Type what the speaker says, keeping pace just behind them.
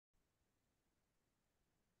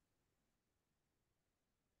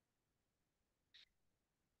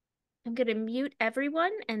I'm going to mute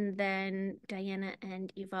everyone, and then Diana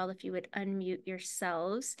and Yuval, if you would unmute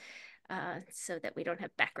yourselves so that we don't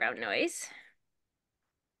have background noise.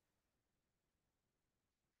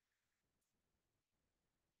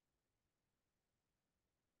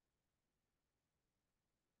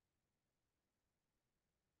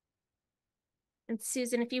 And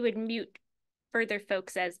Susan, if you would mute further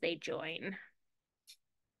folks as they join.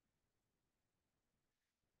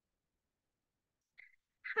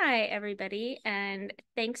 Hi, everybody, and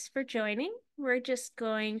thanks for joining. We're just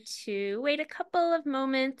going to wait a couple of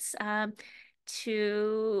moments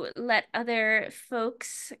to let other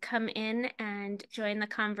folks come in and join the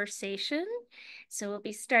conversation. So we'll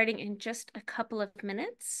be starting in just a couple of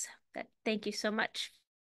minutes. But thank you so much.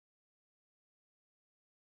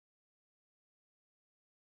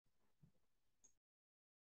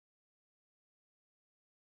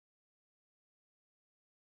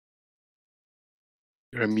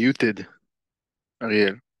 You're muted,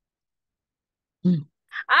 Ariel.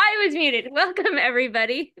 I was muted. Welcome,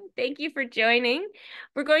 everybody. Thank you for joining.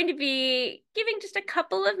 We're going to be giving just a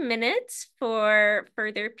couple of minutes for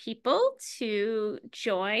further people to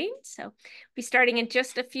join. So we'll be starting in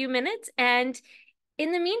just a few minutes. And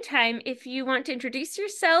in the meantime, if you want to introduce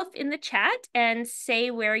yourself in the chat and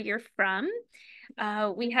say where you're from,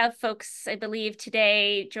 we have folks, I believe,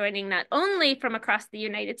 today joining not only from across the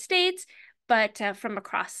United States, but from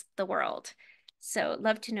across the world. So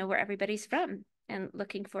love to know where everybody's from and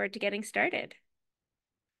looking forward to getting started.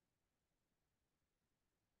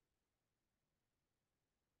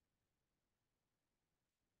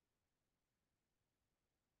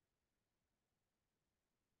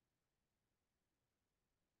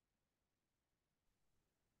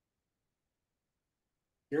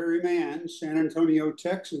 Gary Mann, San Antonio,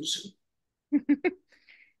 Texas.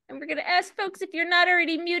 And we're going to ask folks, if you're not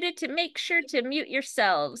already muted, to make sure to mute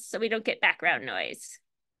yourselves so we don't get background noise.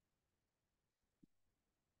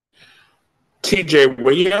 TJ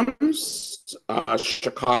Williams,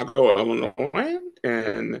 Chicago, Illinois,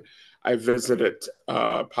 and I visited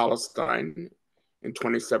Palestine in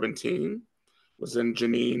 2017, was in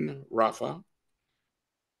Jenin, Rafah.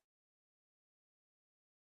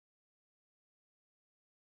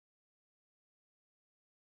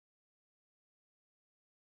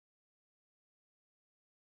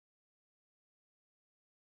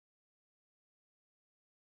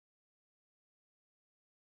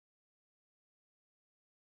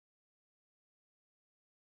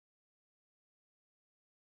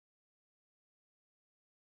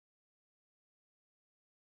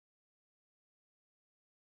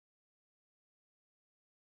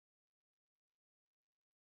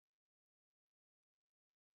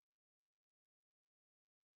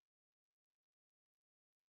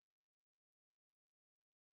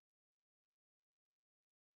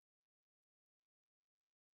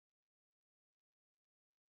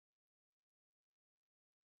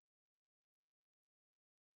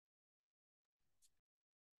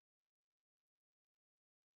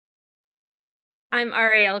 I'm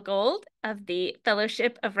Ariel Gold of the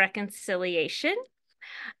Fellowship of Reconciliation.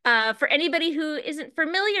 For anybody who isn't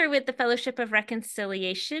familiar with the Fellowship of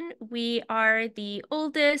Reconciliation, we are the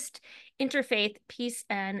oldest interfaith peace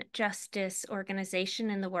and justice organization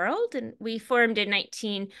in the world. And we formed in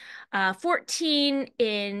 1914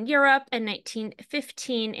 in Europe and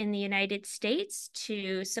 1915 in the United States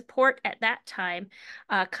to support at that time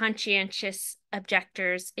conscientious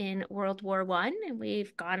objectors in World War I. And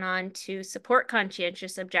we've gone on to support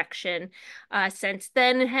conscientious objection since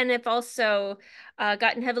then, and have also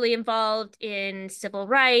gotten heavily involved in civil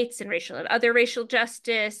rights and racial and other racial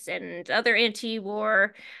justice and other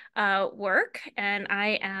anti-war work. And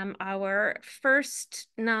I am our first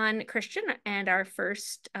non-Christian and our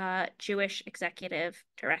first Jewish executive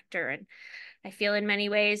director. And I feel in many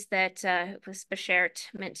ways that it was Beshert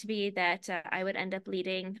meant to be that I would end up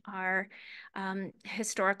leading our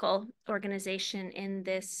historical organization in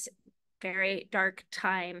this very dark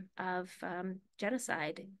time of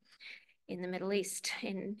genocide in the Middle East,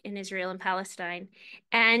 in Israel and Palestine.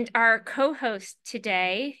 And our co-host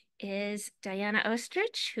today is Diana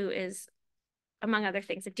Oestrich, who is, among other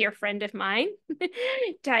things, a dear friend of mine.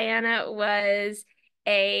 Diana was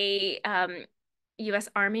a U.S.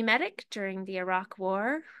 Army medic during the Iraq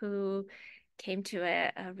War who came to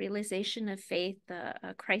a realization of faith,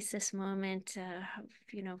 a crisis moment,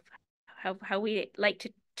 you know, how we like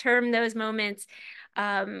to term those moments,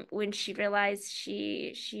 when she realized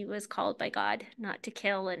she was called by God not to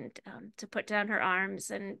kill and to put down her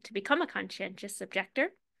arms and to become a conscientious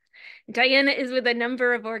objector. Diana is with a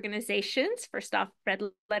number of organizations. First off, Red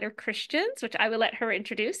Letter Christians, which I will let her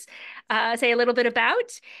introduce, say a little bit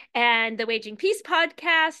about, and the Waging Peace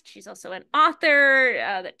podcast. She's also an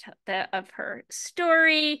author of her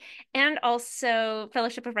story, and also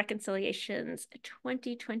Fellowship of Reconciliation's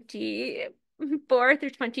 2024 through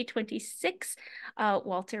 2026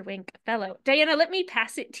 Walter Wink Fellow. Diana, let me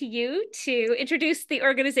pass it to you to introduce the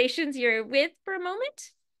organizations you're with for a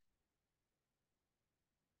moment.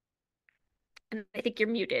 And I think you're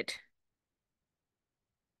muted.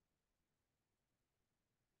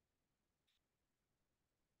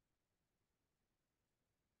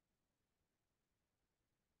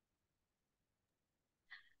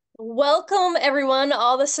 Welcome, everyone.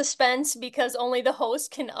 All the suspense because only the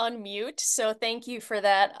host can unmute. So thank you for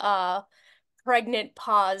that pregnant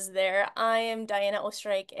pause there. I am Diana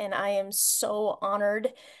Oestrich, and I am so honored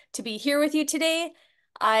to be here with you today.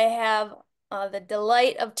 I have the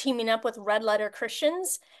delight of teaming up with Red Letter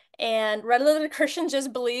Christians, and Red Letter Christians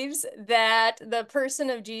just believes that the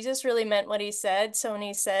person of Jesus really meant what he said. So when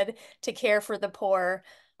he said to care for the poor,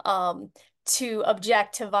 to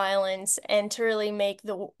object to violence, and to really make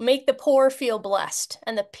the poor feel blessed,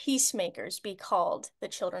 and the peacemakers be called the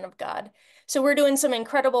children of God. So we're doing some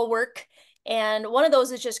incredible work. And one of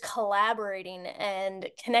those is just collaborating and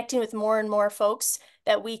connecting with more and more folks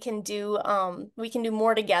that we can do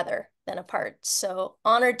more together than apart. So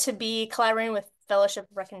honored to be collaborating with Fellowship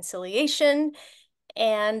of Reconciliation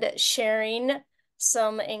and sharing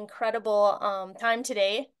some incredible time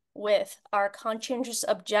today with our conscientious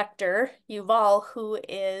objector, Yuval, who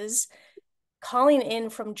is calling in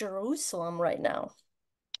from Jerusalem right now.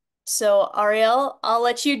 So Ariel, I'll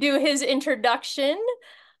let you do his introduction.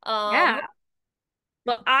 Yeah.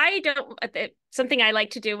 Well, something I like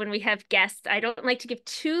to do when we have guests, I don't like to give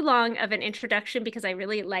too long of an introduction because I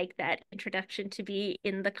really like that introduction to be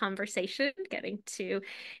in the conversation, getting to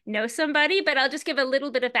know somebody. But I'll just give a little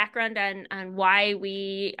bit of background on why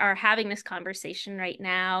we are having this conversation right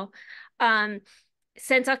now.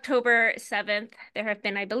 Since October 7th, there have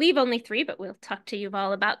been, I believe, only 3, but we'll talk to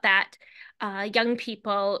Yuval about that, young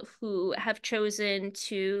people who have chosen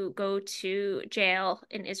to go to jail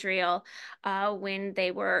in Israel when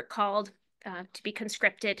they were called to be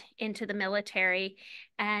conscripted into the military.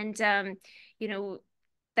 And, you know,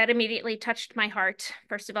 that immediately touched my heart.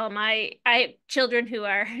 First of all, I have children who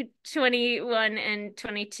are 21 and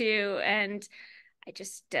 22, and I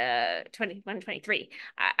just 21, 23.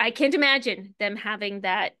 I can't imagine them having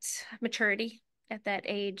that maturity at that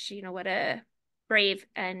age. You know, what a brave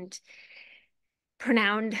and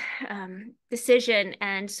profound decision.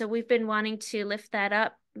 And so we've been wanting to lift that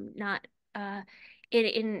up, not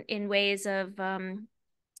in ways of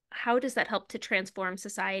how does that help to transform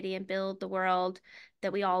society and build the world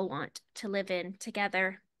that we all want to live in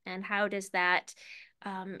together? And how does that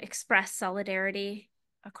express solidarity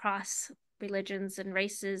across religions and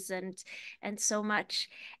races and so much?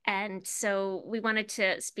 And so we wanted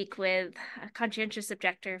to speak with a conscientious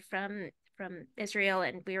objector from Israel,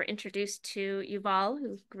 and we were introduced to Yuval,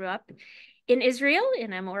 who grew up in Israel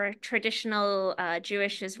in a more traditional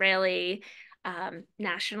Jewish Israeli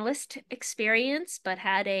nationalist experience, but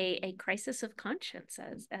had a crisis of conscience,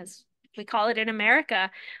 as we call it in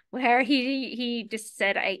America, where he just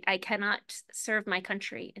said, I cannot serve my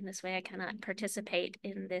country in this way. I cannot participate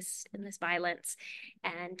in this violence,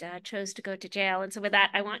 and chose to go to jail. And so with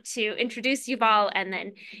that, I want to introduce Yuval, and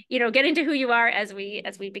then, get into who you are as we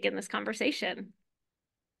begin this conversation.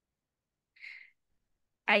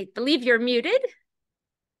 I believe you're muted.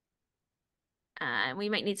 We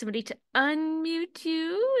might need somebody to unmute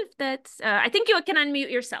you if that's, I think you can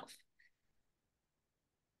unmute yourself.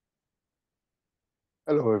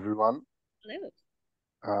 Hello, everyone. Hello.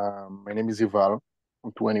 My name is Yuval.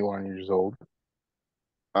 I'm 21 years old.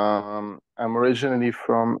 I'm originally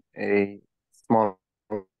from a small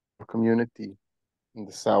community in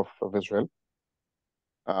the south of Israel.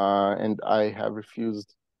 And I have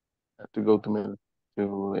refused to go to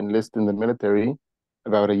enlist in the military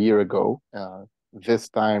about a year ago. This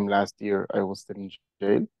time last year, I was still in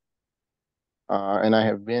jail. And I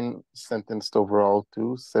have been sentenced overall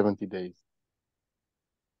to 70 days.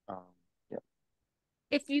 Yeah.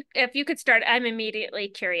 If you could start, I'm immediately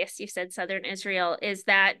curious. You said Southern Israel. Is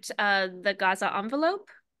that the Gaza envelope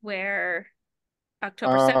where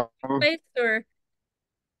October 7th took place, or?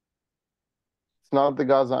 It's not the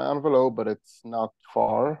Gaza envelope, but it's not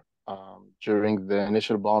far. During the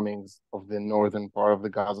initial bombings of the northern part of the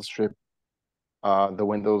Gaza Strip, the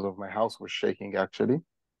windows of my house were shaking, actually.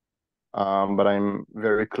 But I'm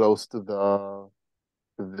very close to the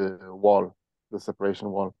wall, the separation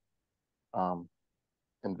wall.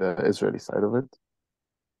 in the Israeli side of it.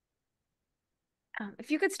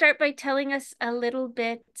 If you could start by telling us a little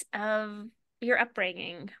bit of your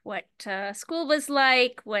upbringing, what school was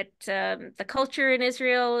like, what the culture in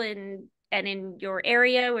Israel and in your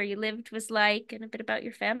area where you lived was like, and a bit about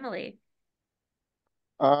your family.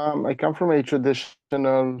 I come from a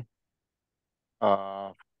traditional,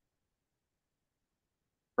 uh,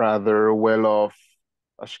 rather well-off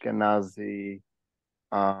Ashkenazi.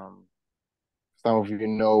 Um, some of you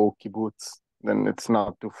know kibbutz, then it's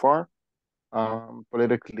not too far.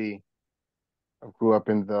 Politically, I grew up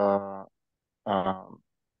in the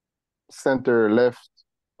center left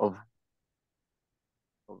of,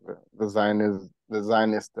 the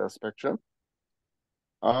Zionist spectrum.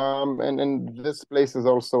 And this place is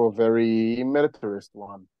also a very militarist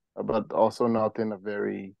one, but also not in a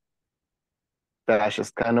very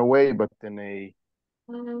fascist kind of way, but in a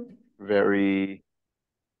very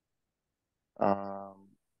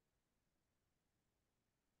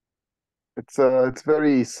it's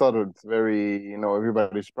very subtle. It's very,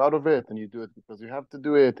 everybody's proud of it, and you do it because you have to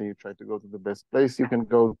do it, and you try to go to the best place you can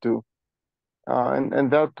go to.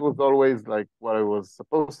 And that was always like what I was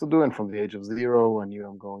supposed to do. And from the age of 0, I knew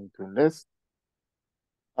I'm going to enlist.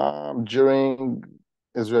 During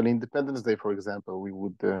Israeli Independence Day, for example,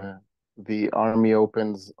 the army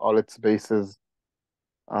opens all its bases,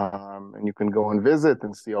 and you can go and visit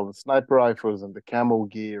and see all the sniper rifles and the camo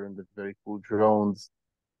gear and the very cool drones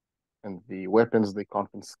and the weapons they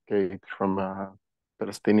confiscate from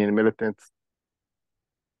Palestinian militants.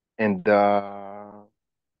 And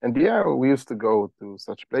yeah, we used to go to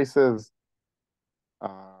such places,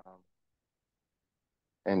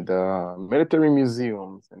 and military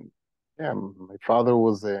museums. And yeah, my father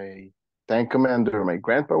was a tank commander. My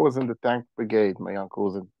grandpa was in the tank brigade. My uncle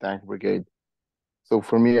was in the tank brigade. So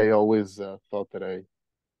for me, I always thought that I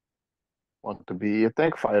want to be a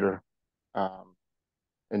tank fighter.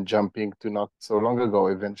 And jumping to not so long ago,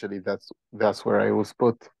 eventually that's where I was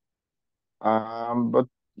put. But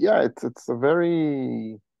yeah, it's a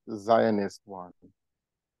very Zionist one,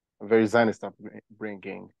 a very Zionist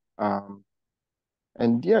upbringing.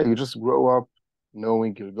 And yeah, you just grow up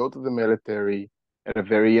knowing you'll go to the military at a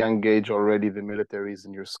very young age. Already the military is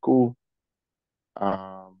in your school.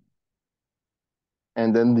 And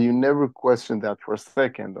then you never question that for a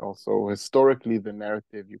second. Also, historically, the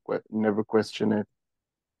narrative, you never question it.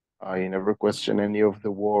 You never question any of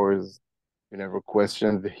the wars. You never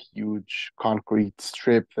question the huge concrete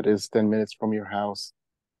strip that is 10 minutes from your house,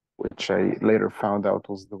 which I later found out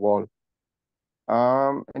was the wall.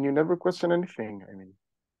 And you never question anything. I mean,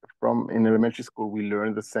 in elementary school, we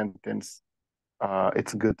learned the sentence,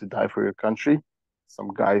 it's good to die for your country.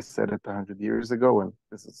 Some guy said it 100 years ago, and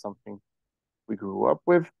this is something we grew up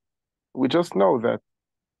with. We just know that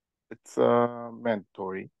it's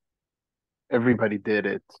mandatory. Everybody did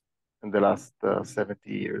it in the last 70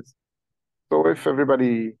 years. So if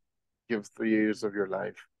everybody gives 3 years of your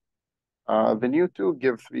life, then you too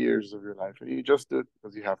give 3 years of your life. You just do it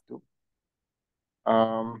because you have to.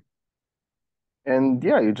 And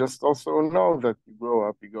yeah, you just also know that you grow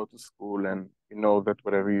up, you go to school, and you know that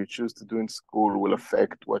whatever you choose to do in school will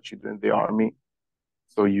affect what you do in the army.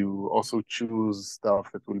 So you also choose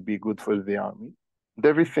stuff that will be good for the army. And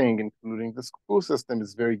everything, including the school system,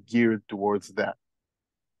 is very geared towards that.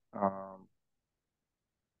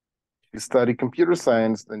 If you study computer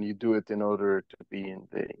science, then you do it in order to be in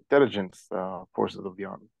the intelligence forces of the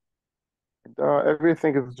army. And,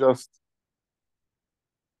 everything is just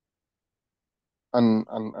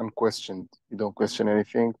unquestioned. You don't question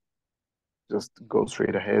anything, just go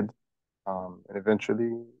straight ahead. And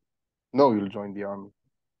eventually, no, you'll join the army.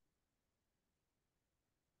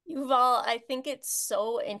 Yuval, I think it's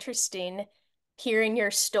so interesting hearing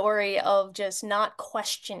your story of just not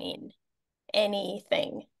questioning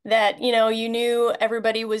anything. That, you knew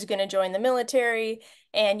everybody was going to join the military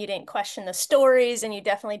and you didn't question the stories, and you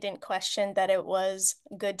definitely didn't question that it was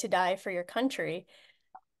good to die for your country,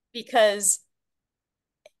 because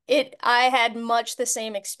I had much the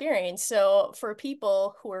same experience. So for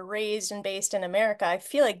people who are raised and based in America, I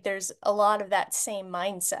feel like there's a lot of that same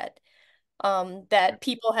mindset, that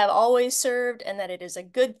people have always served and that it is a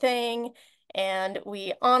good thing. And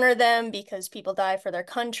we honor them because people die for their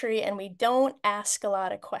country, and we don't ask a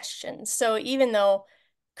lot of questions. So even though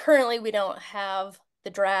currently we don't have the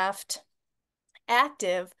draft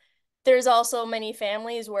active, there's also many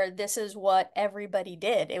families where this is what everybody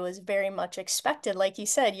did. It was very much expected. Like you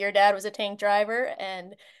said, your dad was a tank driver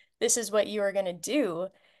and this is what you were going to do.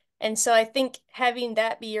 And so I think having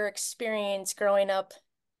that be your experience growing up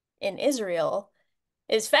in Israel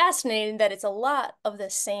is fascinating that it's a lot of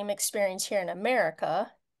the same experience here in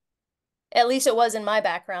America. At least it was in my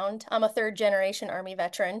background. I'm a third generation Army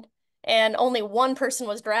veteran, and only one person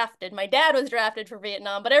was drafted. My dad was drafted for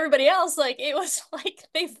Vietnam, but everybody else, like, it was like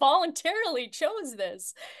they voluntarily chose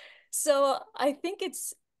this. So I think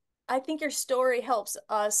your story helps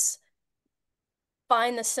us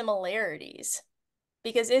find the similarities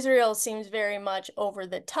because Israel seems very much over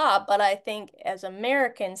the top, but I think as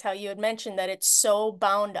Americans, how you had mentioned that it's so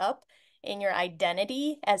bound up in your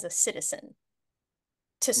identity as a citizen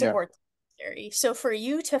to support the military. So for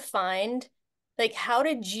you to find, like, how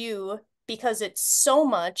did you, because it's so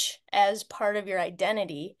much as part of your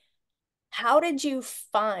identity, how did you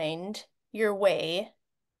find your way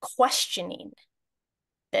questioning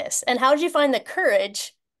this? And how did you find the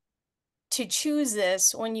courage to choose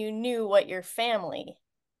this when you knew what your family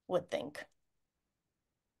would think?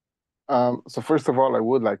 So first of all, I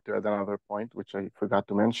would like to add another point, which I forgot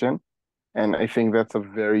to mention. And I think that's a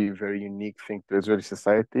very, very unique thing to Israeli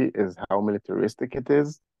society is how militaristic it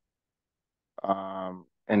is,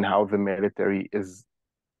 and how the military is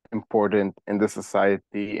important in the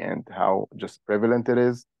society and how just prevalent it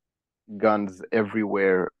is. Guns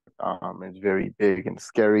everywhere, it's very big and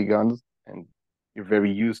scary guns, and you're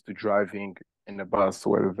very used to driving in a bus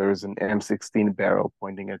where there's an M16 barrel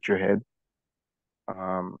pointing at your head.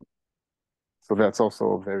 So that's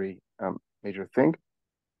also a very major thing.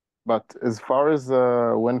 But as far as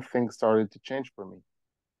when things started to change for me,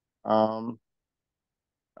 um,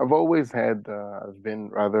 I've always I've been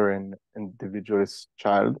rather an individualist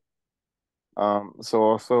child. So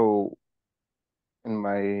also in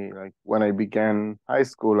my, like, when I began high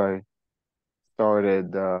school, I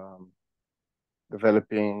started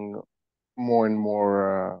developing more and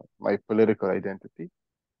more my political identity.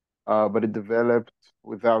 But it developed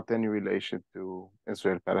without any relation to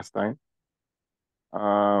Israel-Palestine.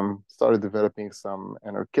 Started developing some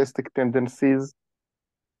anarchistic tendencies.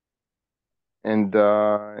 And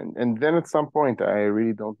then at some point, I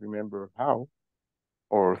really don't remember how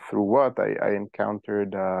or through what, I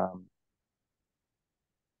encountered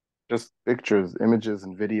just pictures, images,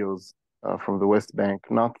 and videos from the West Bank,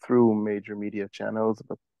 not through major media channels,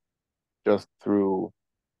 but just through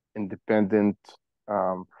independent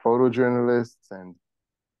photojournalists and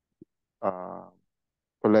uh,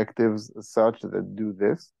 collectives as such that do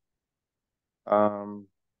this. And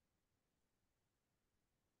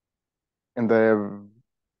I have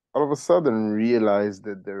all of a sudden realized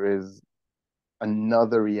that there is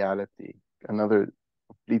another reality, another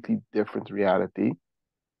completely different reality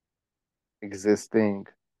existing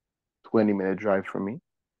 20-minute drive from me.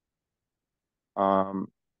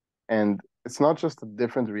 And it's not just a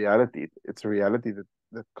different reality, it's a reality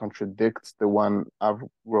that contradicts the one I've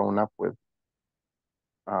grown up with.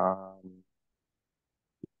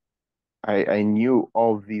 I knew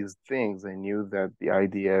all these things. I knew that the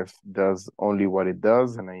IDF does only what it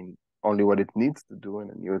does and only what it needs to do, and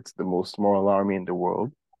I knew it's the most moral army in the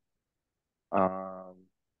world.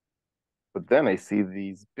 But then I see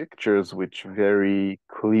these pictures which very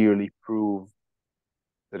clearly prove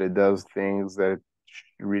that it does things that it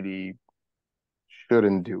really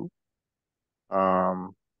shouldn't do,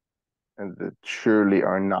 and that surely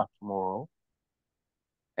are not moral.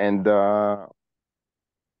 And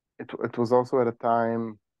it was also at a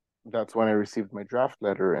time, that's when I received my draft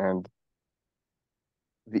letter, and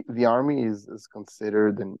the army is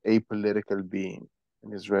considered an apolitical being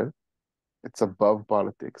in Israel. It's above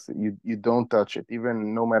politics. You don't touch it,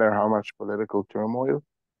 even no matter how much political turmoil.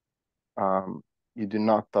 You do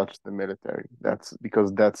not touch the military. That's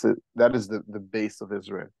because that's it. That is the base of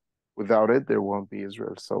Israel. Without it, there won't be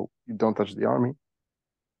Israel. So you don't touch the army,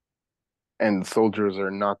 and soldiers are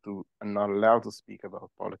not allowed to speak about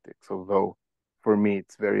politics. Although, for me,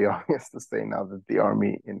 it's very obvious to say now that the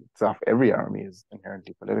army in itself, every army is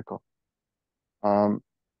inherently political.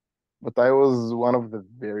 But I was one of the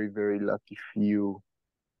very, very lucky few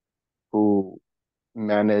who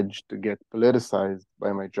managed to get politicized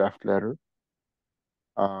by my draft letter.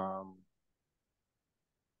 And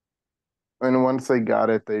once I got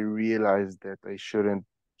it, I realized that I shouldn't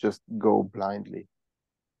just go blindly.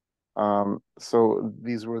 So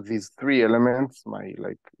these were these three elements,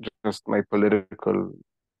 just my political,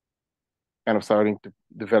 kind of starting to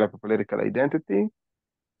develop a political identity,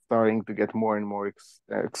 starting to get more and more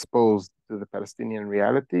exposed to the Palestinian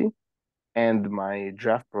reality, and my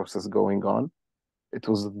draft process going on. It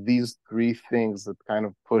was these three things that kind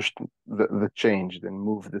of pushed the change, then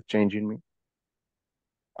moved the change in me.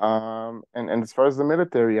 And as far as the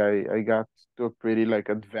military, I got to a pretty like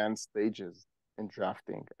advanced stages in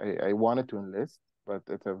drafting. I wanted to enlist, but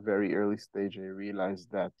at a very early stage, I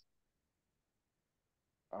realized that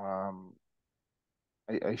I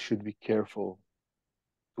should be careful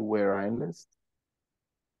to where I enlist.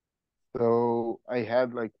 So I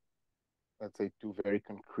had like, let's say, two very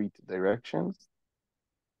concrete directions,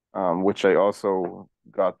 which I also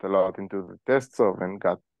got a lot into the tests of and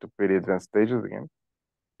got to pretty advanced stages again.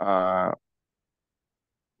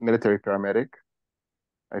 Military paramedic.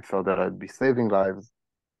 I thought that I'd be saving lives.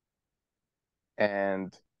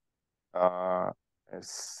 And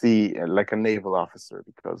sea, like a naval officer,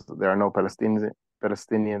 because there are no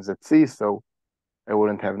Palestinians at sea, so I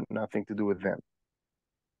wouldn't have nothing to do with them.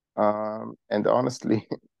 And honestly,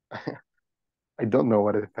 I don't know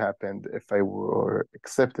what would have happened if I were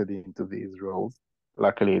accepted into these roles.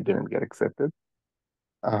 Luckily, I didn't get accepted.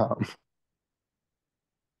 Um,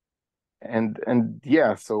 and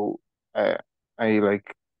yeah, so I I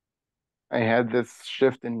like I had this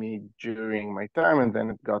shift in me during my time, and then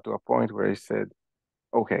it got to a point where I said,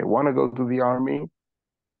 okay, I want to go to the army,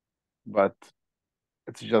 but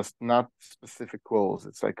it's just not specific roles.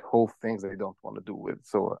 It's like whole things I don't want to do with.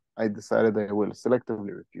 So I decided I will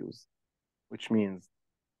selectively refuse, which means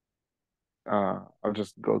I'll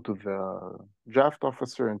just go to the draft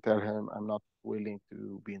officer and tell him I'm not willing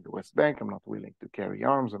to be in the West Bank. I'm not willing to carry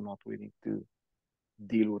arms. I'm not willing to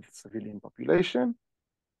deal with the civilian population.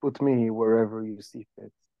 Put me wherever you see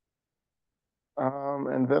fit.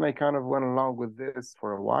 And then I kind of went along with this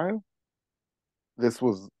for a while. This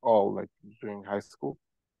was all like during high school.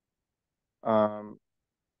 Um,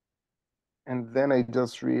 and then I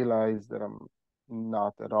just realized that I'm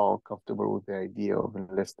not at all comfortable with the idea of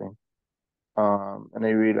enlisting. And I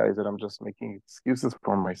realized that I'm just making excuses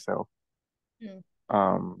for myself.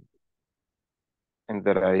 Mm. And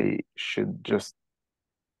that I should just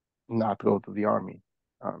not go to the army,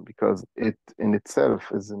 because it in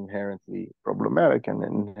itself is inherently problematic and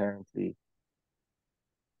inherently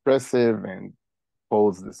oppressive and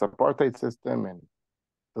holds this apartheid system and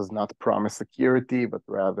does not promise security, but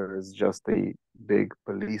rather is just a big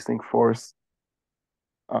policing force.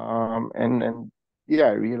 And yeah,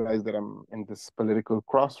 I realized that I'm in this political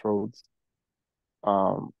crossroads,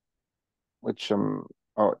 which I'm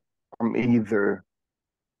either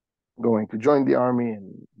going to join the army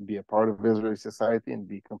and be a part of Israeli society and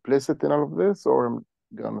be complicit in all of this, or I'm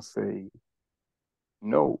gonna say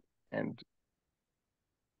no and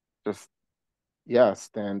just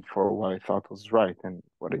stand for what I thought was right and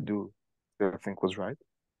what I do still think was right.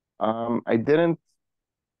 I didn't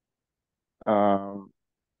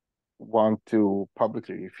want to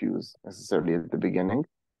publicly refuse necessarily at the beginning.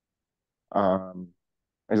 I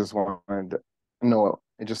just wanted no,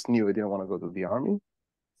 I just knew I didn't want to go to the army.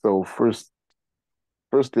 So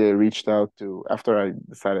firstly, I reached out to after I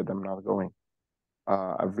decided I'm not going.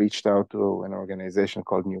 I've reached out to an organization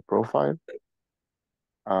called New Profile,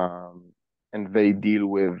 and they deal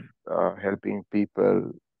with helping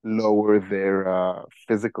people lower their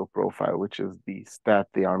physical profile, which is the stat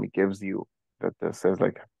the army gives you that says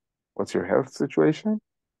like, what's your health situation,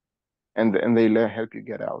 and they help you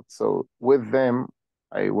get out. So with them,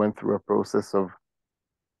 I went through a process of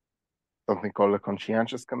something called a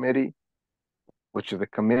Conscientious committee, which is a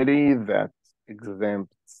committee that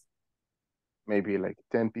exempts maybe like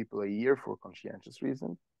 10 people a year for conscientious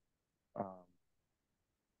reasons.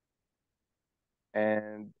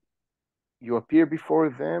 And you appear before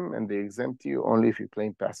them and they exempt you only if you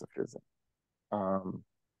claim pacifism.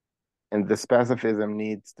 And this pacifism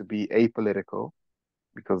needs to be apolitical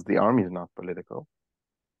because the army is not political.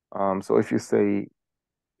 So if you say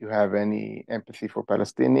you have any empathy for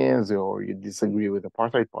Palestinians or you disagree with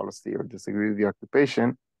apartheid policy or disagree with the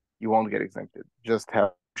occupation, you won't get exempted. Just have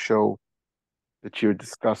to show that you're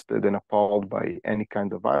disgusted and appalled by any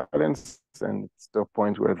kind of violence. And it's to a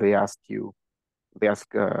point where they ask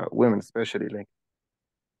women especially, like,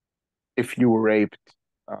 if you were raped,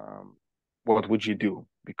 what would you do?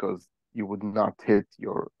 Because you would not hit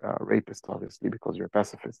your rapist, obviously, because you're a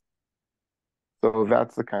pacifist. So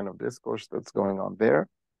that's the kind of discourse that's going on there.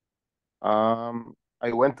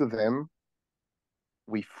 I went to them.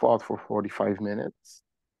 We fought for 45 minutes.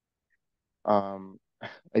 I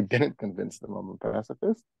didn't convince them I'm a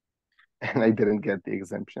pacifist, and I didn't get the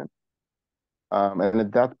exemption. And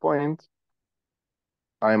at that point,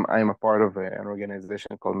 I'm a part of an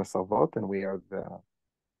organization called Mesavot, and we are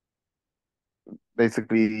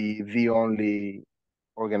basically the only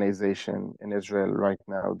organization in Israel right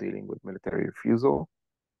now dealing with military refusal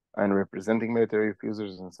and representing military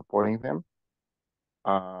refusers and supporting them.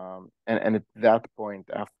 And at that point,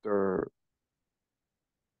 after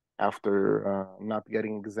not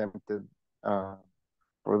getting exempted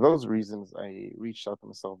for those reasons, I reached out to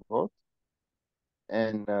Mr. Vote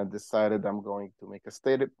and decided I'm going to make a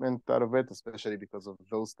statement out of it, especially because of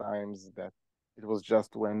those times that it was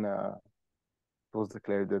just when it was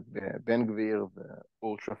declared that Ben Gvir, the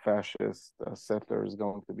ultra-fascist settler, is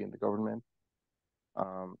going to be in the government.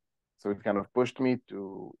 So it kind of pushed me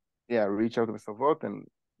to, reach out to Mr. Vote and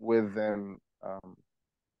with them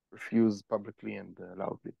refuse publicly and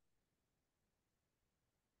loudly.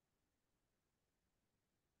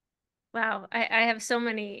 Wow, I have so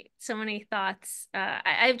many thoughts.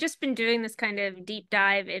 I've just been doing this kind of deep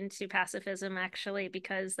dive into pacifism actually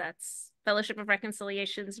because that's Fellowship of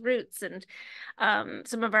Reconciliation's roots, and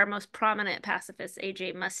some of our most prominent pacifists,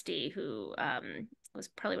 A.J. Muste, who was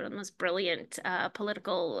probably one of the most brilliant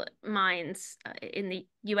political minds in the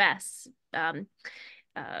U.S.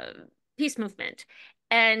 Peace movement.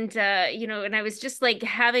 And and I was just like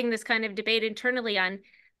having this kind of debate internally on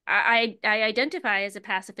I identify as a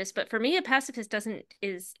pacifist, but for me, a pacifist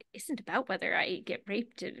isn't about whether I get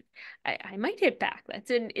raped. I might hit back. That's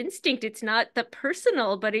an instinct. It's not the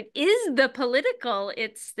personal, but it is the political.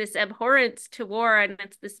 It's this abhorrence to war, and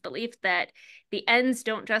it's this belief that the ends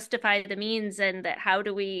don't justify the means, and that how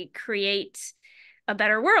do we create a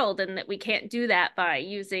better world, and that we can't do that by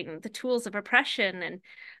using the tools of oppression.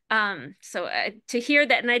 And so to hear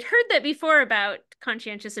that, and I'd heard that before about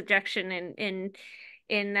conscientious objection in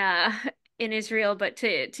Israel, but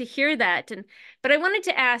to hear that, but I wanted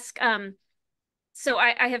to ask, so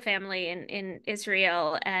I have family in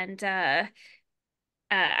Israel, and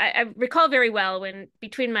I recall very well when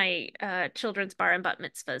between my children's bar and bat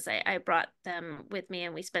mitzvahs, I brought them with me,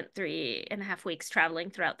 and we spent 3.5 weeks traveling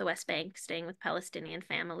throughout the West Bank, staying with Palestinian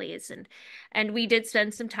families, and we did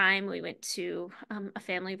spend some time. We went to a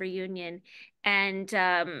family reunion, and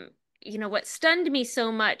what stunned me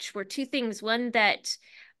so much were two things. One, that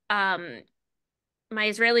my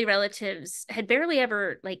Israeli relatives had barely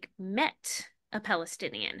ever like met a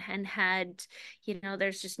Palestinian and had,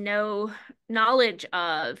 there's just no knowledge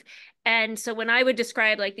of. And so when I would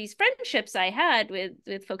describe like these friendships I had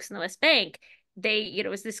with folks in the West Bank, they, it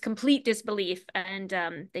was this complete disbelief.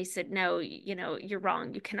 And they said, no, you're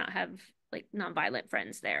wrong. You cannot have like nonviolent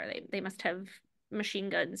friends there. They must have machine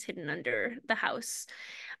guns hidden under the house.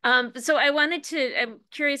 So I'm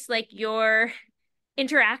curious, like your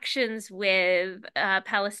interactions with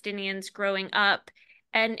Palestinians growing up,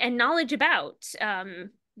 and knowledge about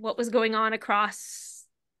what was going on across,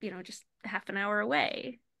 just half an hour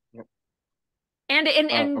away. Yep. And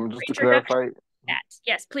just to clarify, that.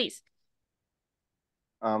 Yes, please.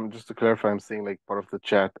 Just to clarify, I'm saying like part of the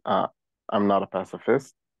chat. I'm not a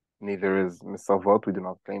pacifist. Neither is Ms. Salvat. We do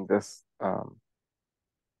not claim this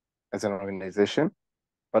as an organization.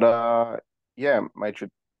 But yeah,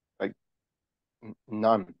 like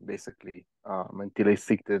none basically. Until I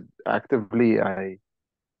seeked it actively, I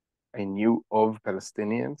knew of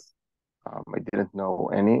Palestinians. I didn't know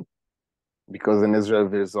any, because in Israel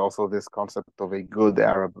there's also this concept of a good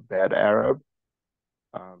Arab, a bad Arab,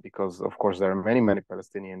 because of course there are many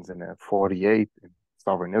Palestinians in 48 in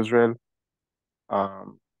sovereign Israel,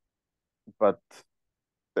 but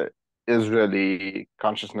the Israeli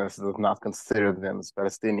consciousness does not consider them as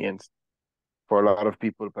Palestinians. For a lot of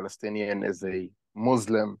people, Palestinian is a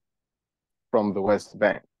Muslim from the West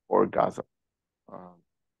Bank or Gaza.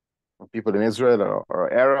 People in Israel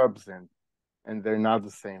are Arabs, and they're not the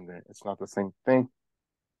same. It's not the same thing.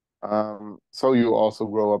 So you also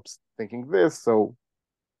grow up thinking this. So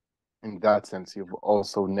in that sense, you've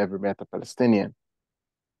also never met a Palestinian,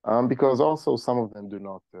 because also some of them do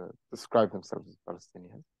not describe themselves as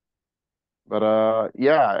Palestinians. But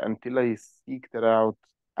yeah, until I seeked it out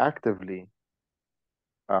actively,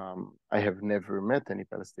 I have never met any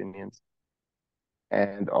Palestinians.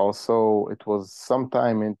 And also, it was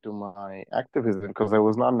sometime into my activism, because I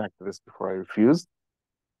was not an activist before I refused.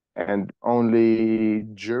 And only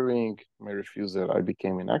during my refusal, I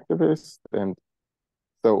became an activist. And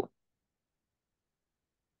so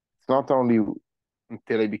it's not only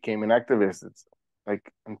until I became an activist, it's like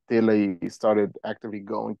until I started actively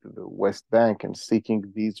going to the West Bank and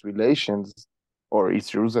seeking these relations, or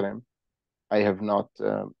East Jerusalem, I have not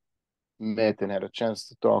met and had a chance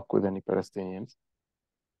to talk with any Palestinians.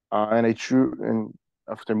 And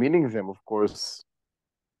after meeting them, of course,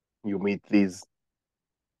 you meet these.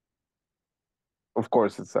 Of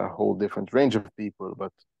course, it's a whole different range of people,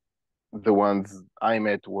 but the ones I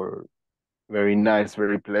met were very nice,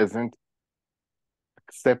 very pleasant,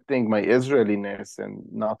 accepting my Israeliness and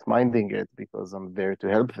not minding it, because I'm there to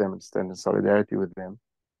help them and stand in solidarity with them.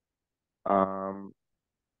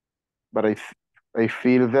 But I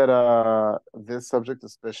feel that this subject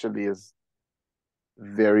especially is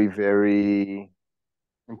very, very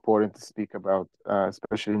important to speak about,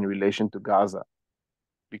 especially in relation to Gaza,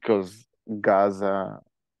 because Gaza,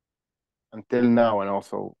 until now, and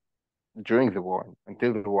also during the war,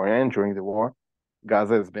 until the war and during the war,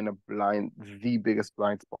 Gaza has been the biggest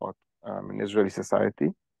blind spot in Israeli society,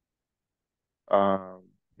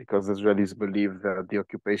 because Israelis believe that the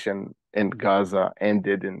occupation in Gaza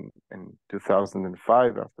ended in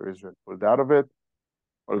 2005 after Israel pulled out of it,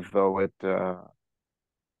 although it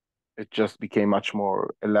just became much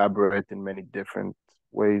more elaborate in many different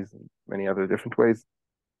ways, many other different ways.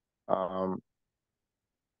 But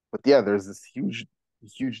yeah, there's this huge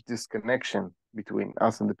disconnection between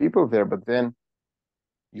us and the people there. But then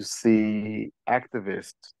you see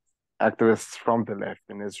activists from the left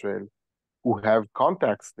in Israel who have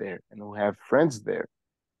contacts there and who have friends there.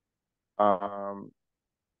 And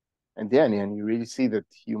yeah, and you really see that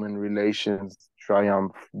human relations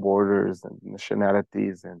triumph borders and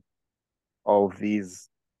nationalities and all of these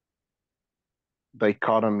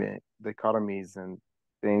dichotomies and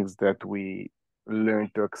things that we learn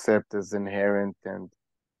to accept as inherent and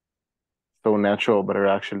so natural, but are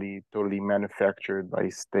actually totally manufactured by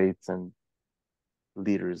states and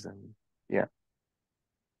leaders. And yeah.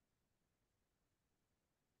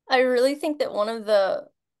 I really think that one of the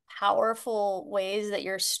powerful ways that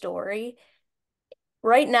your story,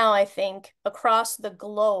 right now, I think across the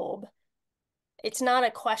globe, it's not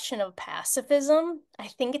a question of pacifism. I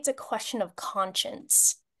think it's a question of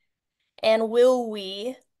conscience. And will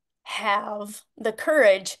we have the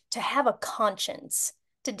courage to have a conscience,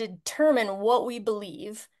 to determine what we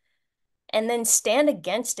believe, and then stand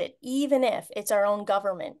against it, even if it's our own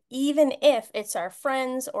government, even if it's our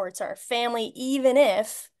friends or it's our family, even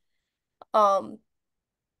if um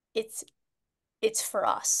it's for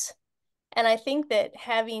us. And I think that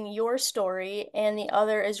having your story and the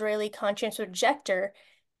other Israeli conscientious objector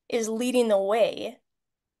is leading the way,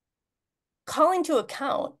 calling to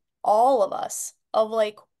account all of us of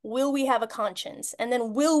like, will we have a conscience? And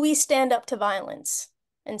then will we stand up to violence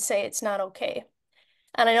and say it's not okay?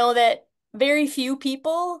 And I know that very few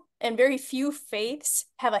people and very few faiths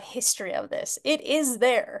have a history of this. It is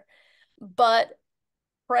there, but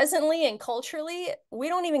presently and culturally, we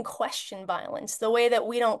don't even question violence the way that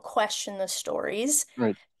we don't question the stories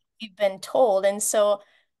Right. we've been told. And so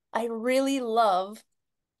I really love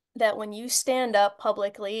that when you stand up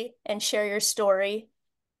publicly and share your story,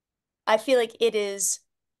 I feel like it is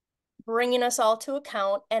bringing us all to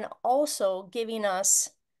account and also giving us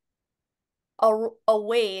a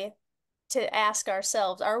way to ask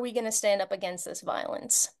ourselves, are we going to stand up against this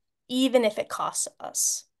violence, even if it costs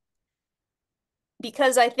us?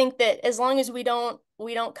 Because I think that as long as we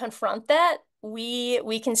don't confront that,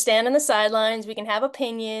 we can stand on the sidelines, we can have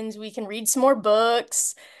opinions, we can read some more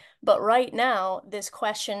books. But right now, this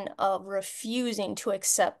question of refusing to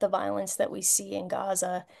accept the violence that we see in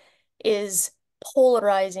Gaza is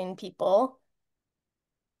polarizing people.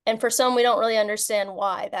 And for some, we don't really understand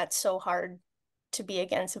why that's so hard to be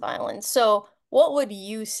against violence. So, what would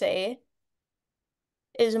you say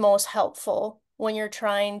is most helpful when you're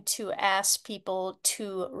trying to ask people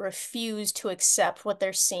to refuse to accept what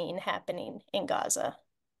they're seeing happening in Gaza?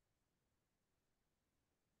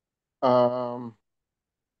 Um,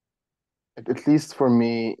 at least for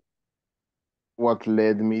me, what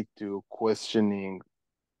led me to questioning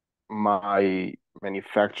my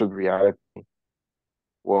manufactured reality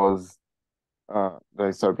was that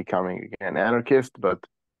I started becoming again anarchist. But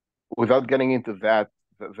without getting into that,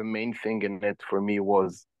 the main thing in it for me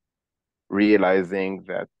was realizing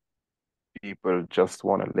that people just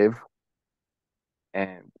want to live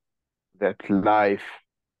and that life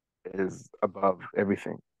is above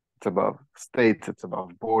everything. It's above states, it's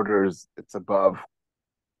above borders, it's above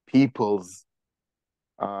peoples.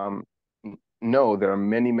 Um, no, there are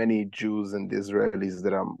many Jews and Israelis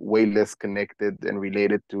that I'm way less connected and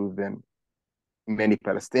related to than many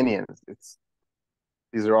Palestinians.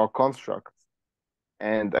 These are all constructs.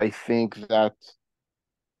 And I think that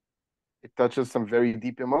it touches some very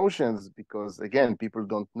deep emotions because, again, people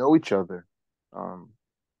don't know each other.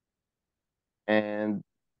 And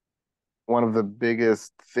one of the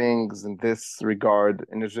biggest things in this regard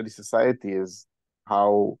in Israeli society is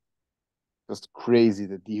how just crazy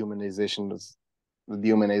the dehumanization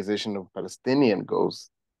of Palestinian goes.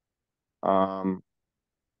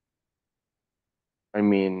 I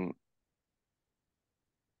mean,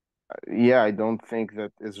 yeah, I don't think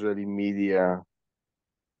that Israeli media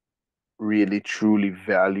really truly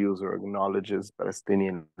values or acknowledges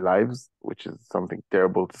Palestinian lives, which is something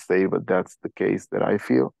terrible to say, but that's the case that I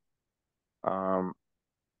feel. Um,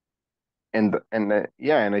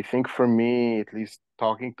 yeah, and I think for me, at least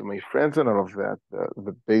talking to my friends and all of that,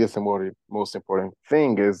 the biggest and most important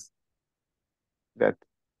thing is that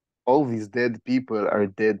all these dead people are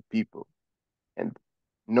dead people. And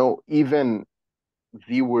no, even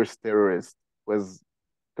the worst terrorist was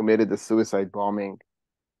committed a suicide bombing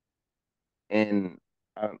and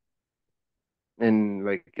uh, and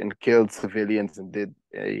killed civilians and did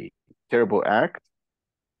a terrible act.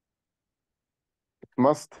 It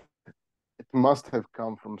must it must have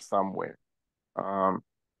come from somewhere. Um,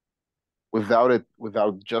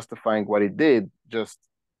 without justifying what he did, just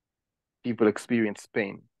people experience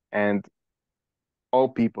pain, and all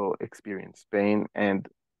people experience pain, and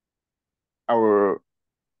our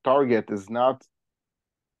target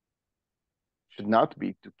should not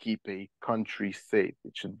be to keep a country safe.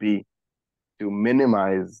 It should be to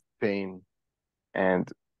minimize pain and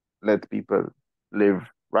let people live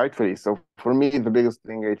rightfully. So for me, the biggest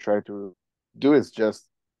thing I try to do is just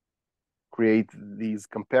create these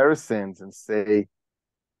comparisons and say,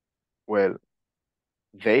 well,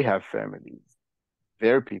 they have families,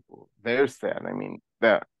 they're people, they're sad. I mean,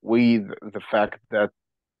 the fact that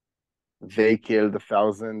they killed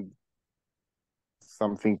 1,000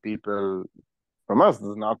 something people from us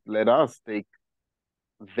does not let us take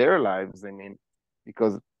their lives. I mean,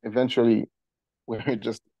 because eventually we're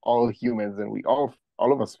just all humans and all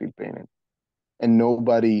of us feel pain. And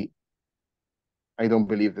nobody, I don't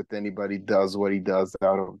believe that anybody does what he does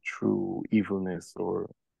out of true evilness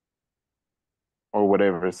or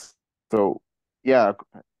whatever. So yeah,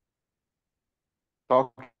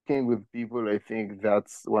 talking with people, I think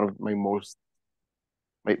that's one of my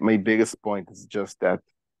biggest point is just that,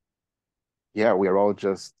 yeah, we are all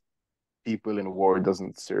just people in war. It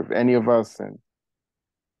doesn't serve any of us.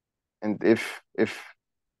 And if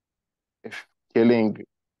killing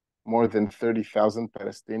more than 30,000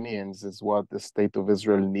 Palestinians is what the state of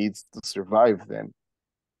Israel needs to survive, then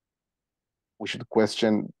we should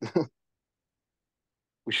question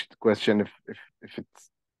if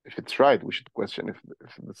it's right. We should question if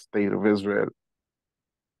the state of Israel,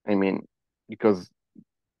 I mean, because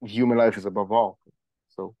human life is above all.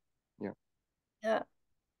 So yeah. Yeah.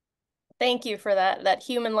 Thank you for that. That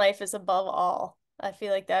human life is above all. I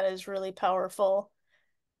feel like that is really powerful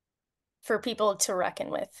for people to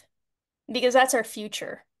reckon with because that's our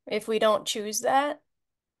future. If we don't choose that,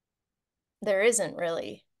 there isn't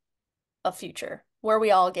really a future where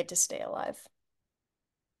we all get to stay alive.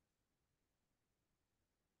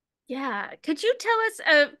 Yeah. Could you tell us,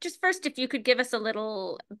 just first, if you could give us a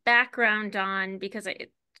little background on, because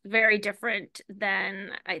it's very different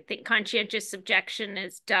than I think conscientious subjection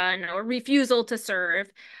is done or refusal to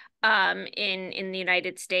serve in the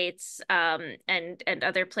United States and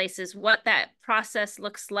other places, what that process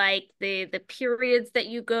looks like, the periods that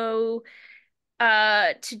you go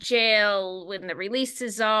to jail, when the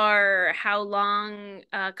releases are, how long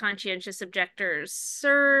conscientious objectors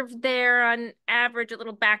serve there on average, a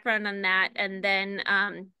little background on that, and then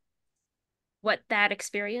what that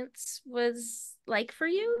experience was like for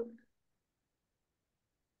you.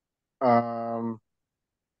 Um,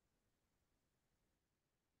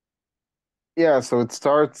 yeah, so it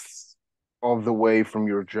starts all the way from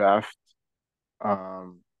your draft.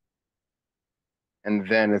 Um, and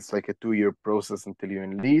then it's like a 2-year process until you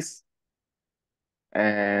enlist.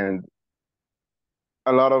 And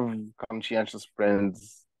a lot of conscientious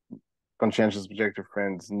friends, conscientious objector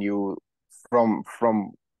friends knew from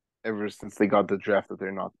ever since they got the draft that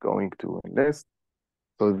they're not going to enlist.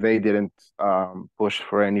 So they didn't push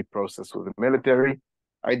for any process with the military.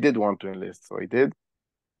 I did want to enlist, so I did.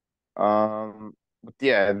 But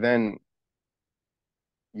yeah, then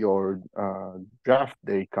your draft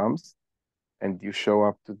day comes and you show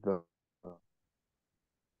up to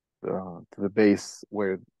the base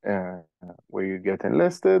where you get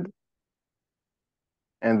enlisted,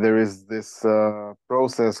 and there is this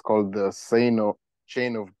process called the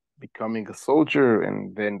chain of becoming a soldier,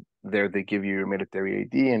 and then there they give you your military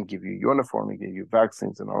ID and give you uniform and give you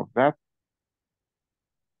vaccines and all of that.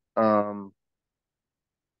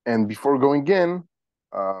 And before going in,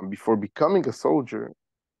 before becoming a soldier,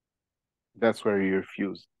 that's where you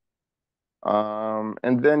refuse.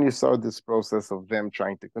 And then you saw this process of them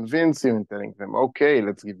trying to convince you and telling them, okay,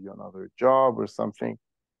 let's give you another job or something.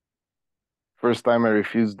 First time I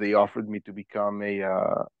refused, they offered me to become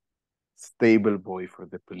a stable boy for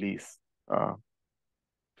the police,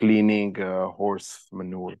 cleaning horse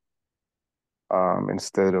manure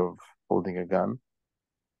instead of holding a gun.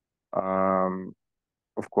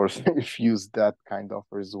 Of course, I refused that kind of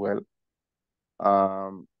offer as well.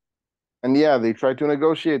 And yeah, they try to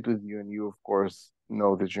negotiate with you, and you, of course,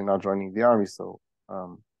 know that you're not joining the army. So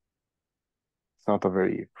it's not a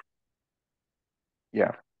very,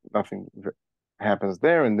 yeah, nothing happens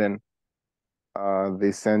there. And then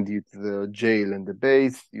they send you to the jail in the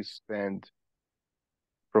base. You spend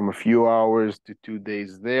from a few hours to 2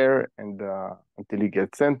 days there, and until you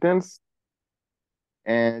get sentenced.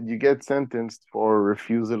 And you get sentenced for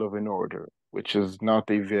refusal of an order, which is not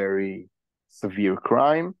a very severe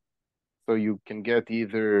crime. So you can get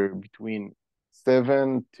either between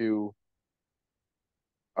 7 to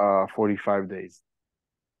 45 days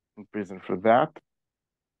in prison for that.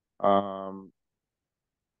 And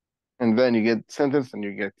then you get sentenced and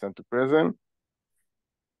you get sent to prison.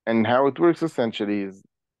 And how it works essentially is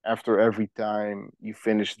after every time you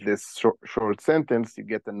finish this short sentence, you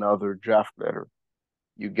get another draft letter.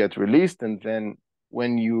 You get released, and then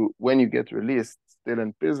when you get released, still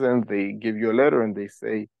in prison, they give you a letter and they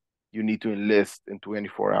say you need to enlist in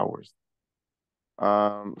 24 hours.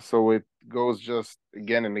 So it goes just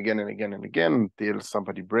again and again and again and again until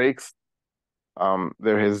somebody breaks.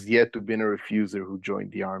 There has yet to been a refuser who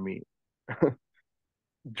joined the army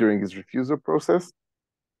during his refusal process.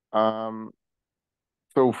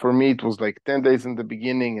 So for me, it was like 10 days in the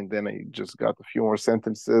beginning, and then I just got a few more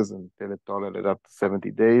sentences until it totaled it up to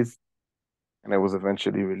 70 days, and I was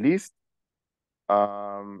eventually released.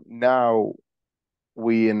 Now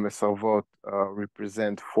we in Mesavot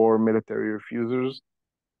represent 4 military refusers.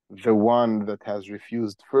 The one that has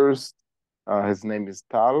refused first, his name is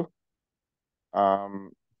Tal.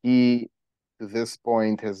 He, to this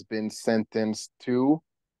point, has been sentenced to,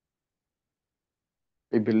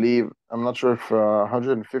 I believe, I'm not sure if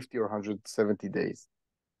 150 or 170 days.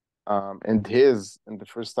 And the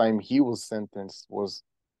first time he was sentenced was,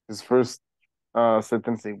 his first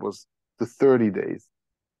sentencing was to 30 days.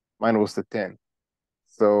 Mine was to 10.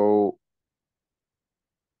 So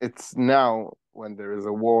it's now when there is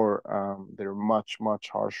a war, they're much, much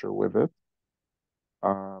harsher with it.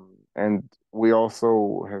 And we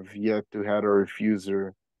also have yet to have a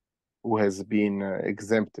refuser who has been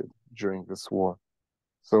exempted during this war.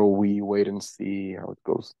 So we wait and see how it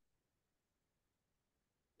goes.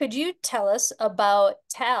 Could you tell us about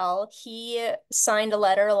Tal? He signed a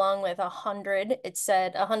letter along with 100, it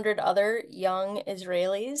said 100 other young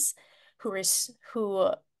Israelis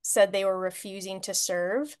who said they were refusing to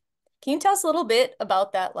serve. Can you tell us a little bit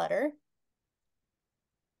about that letter?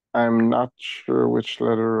 I'm not sure which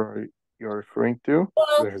letter you're referring to.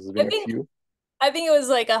 Well, There has I been a think few. I think it was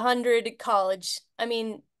like 100 college. I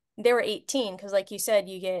mean, they were 18 because like you said,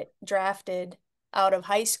 you get drafted out of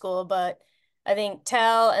high school, but I think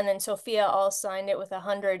Tal and then Sophia all signed it with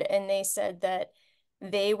 100, and they said that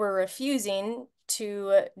they were refusing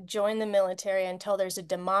to join the military until there's a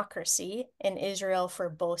democracy in Israel for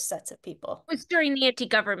both sets of people. It was during the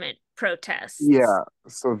anti-government protests. Yeah,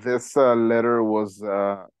 so this letter was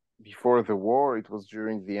before the war. It was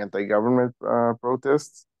during the anti-government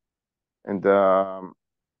protests. And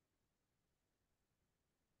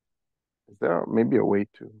is there maybe a way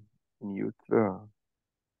to mute the?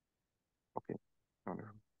 Okay, no,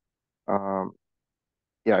 no.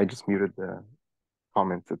 Yeah, I just muted the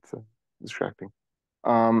comments. It's distracting.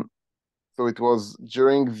 Um, so it was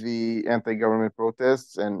during the anti-government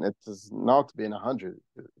protests, and it has not been 100.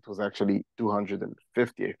 It was actually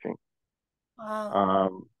 250, I think.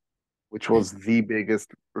 Wow. Which was the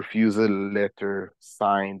biggest refusal letter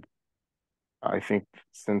signed, I think,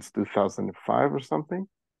 since 2005 or something.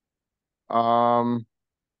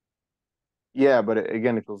 Yeah, but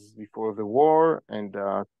again, it was before the war, and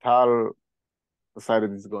Tal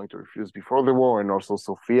decided he's going to refuse before the war, and also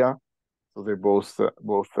Sophia, so they both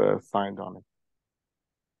signed on it.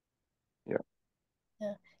 Yeah.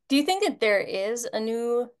 Yeah. Do you think that there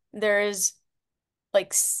is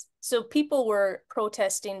like, so people were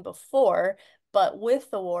protesting before, but with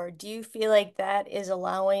the war, do you feel like that is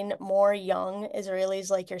allowing more young Israelis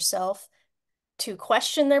like yourself to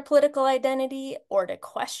question their political identity or to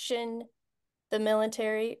question the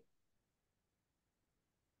military?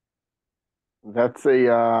 That's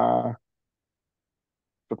a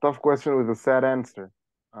tough question with a sad answer.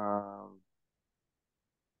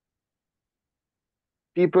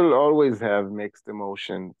 People always have mixed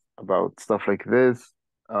emotions about stuff like this.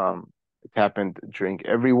 It happened during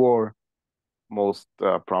every war, most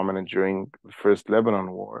prominent during the first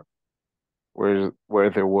Lebanon war, where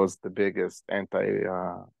there was the biggest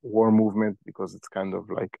anti-war movement because it's kind of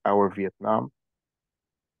like our Vietnam.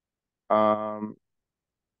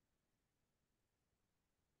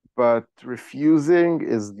 But refusing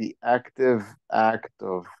is the active act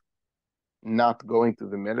of not going to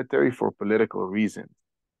the military for political reasons.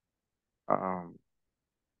 Um,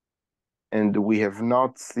 and we have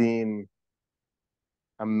not seen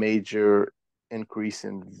a major increase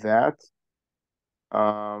in that.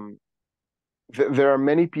 There are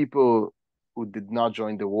many people who did not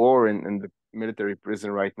join the war, and the military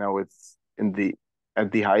prison right now it's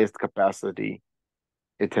at the highest capacity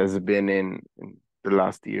it has been in the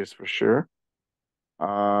last years for sure.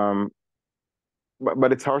 Um,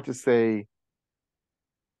 but it's hard to say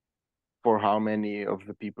for how many of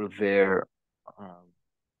the people there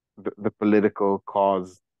the political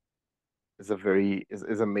cause is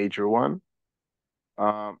a major one.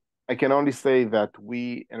 Um, I can only say that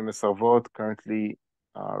we in Mesavot currently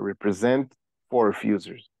represent four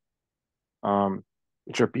refusers,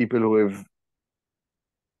 which are people who have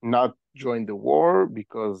not joined the war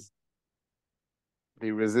because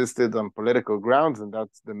they resisted on political grounds, and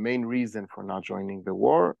that's the main reason for not joining the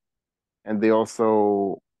war. And they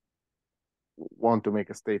also want to make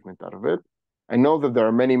a statement out of it. I know that there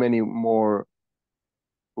are many, many more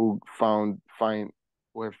who have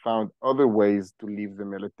found other ways to leave the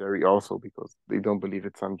military also because they don't believe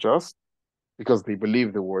it's unjust, because they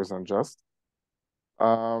believe the war is unjust.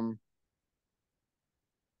 But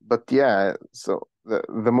yeah, so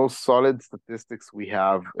the most solid statistics we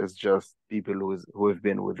have is just people who have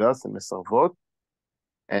been with us in Mesavot,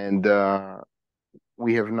 and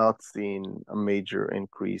we have not seen a major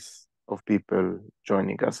increase of people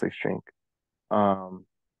joining us, I think.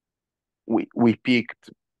 We peaked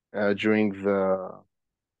during the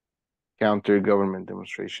counter-government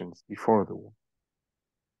demonstrations before the war.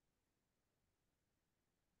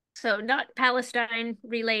 So not Palestine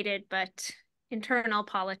related, but internal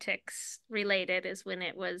politics related is when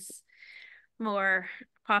it was more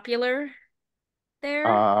popular there.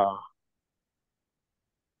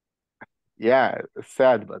 Yeah, it's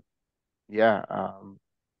sad, but yeah,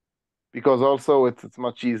 because also it's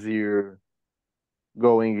much easier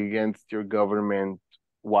going against your government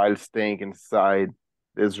while staying inside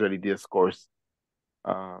the Israeli discourse,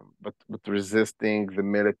 but resisting the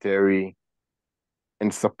military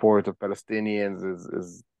in support of Palestinians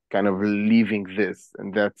is kind of leaving this,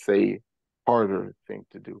 and that's a harder thing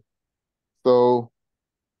to do. So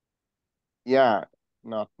yeah,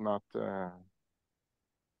 not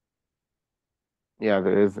yeah,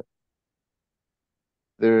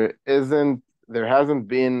 there hasn't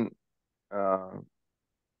been uh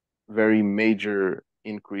very major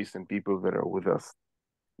increase in people that are with us.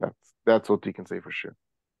 That's what we can say for sure.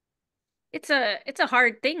 It's a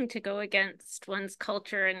hard thing to go against one's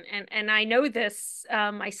culture, and I know this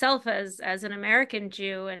myself as an American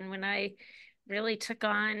Jew, and when I really took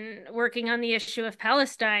on working on the issue of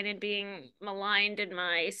Palestine and being maligned in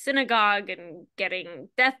my synagogue and getting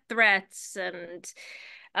death threats and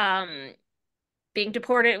being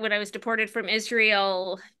deported when I was deported from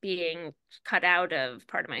Israel, being cut out of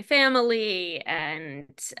part of my family, and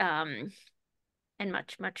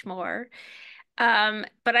much, much more.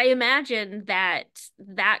 But I imagine that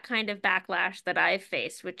that kind of backlash that I've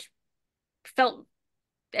faced, which felt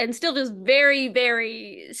and still is very,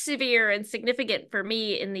 very severe and significant for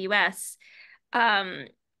me in the US, I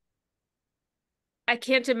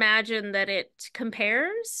can't imagine that it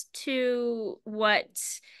compares to what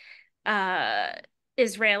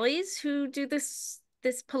Israelis who do this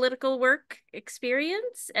political work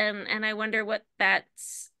experience, and I wonder what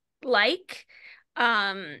that's like.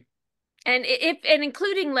 And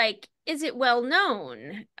including like, is it well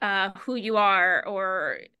known who you are,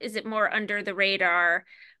 or is it more under the radar?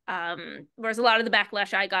 Whereas a lot of the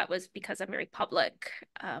backlash I got was because I'm very public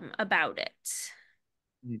about it.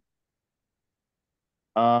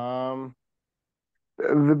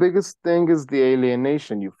 The biggest thing is the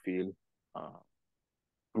alienation you feel,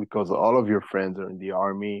 because all of your friends are in the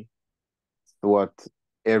army. It's what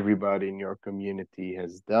everybody in your community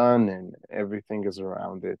has done, and everything is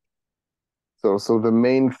around it. So the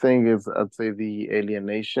main thing is, I'd say, the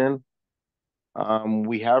alienation.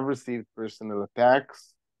 We have received personal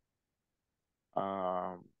attacks,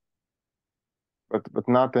 but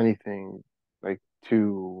not anything like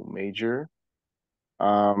too major.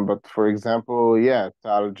 But for example, yeah,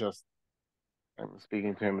 Tal just I'm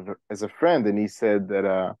speaking to him as a friend, and he said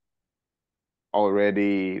that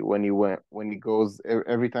already when he goes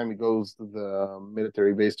every time he goes to the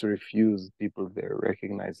military base to refuse, people there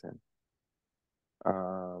recognize him.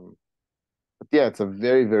 But yeah, it's a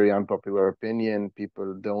very, very unpopular opinion.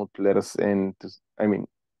 People don't let us in to, I mean,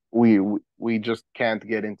 we just can't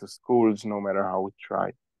get into schools no matter how we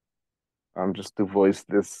try. Just to voice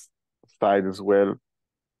this side as well.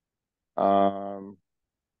 I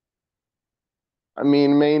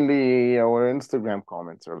mean, mainly our Instagram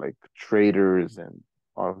comments are like traitors and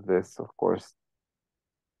of this, of course.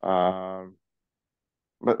 But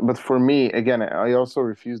for me, again, I also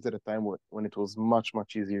refused at a time when it was much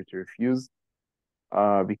easier to refuse,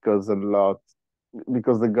 because the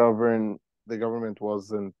government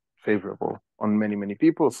wasn't favorable on many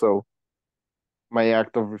people. So my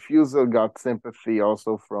act of refusal got sympathy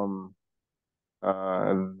also from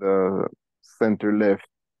the center left,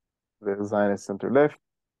 the Zionist center left.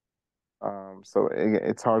 So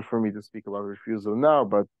it's hard for me to speak about refusal now,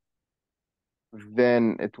 but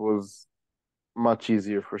then it was much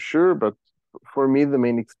easier for sure. But for me, the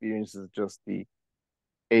main experience is just the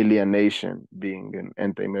alienation, being an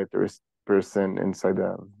anti-militarist person inside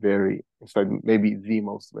maybe the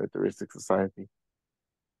most militaristic society.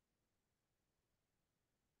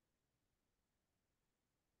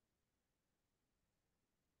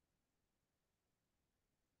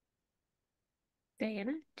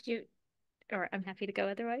 Diana, or I'm happy to go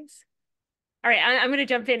otherwise. All right, I'm going to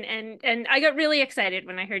jump in, and I got really excited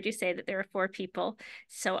when I heard you say that there were 4 people.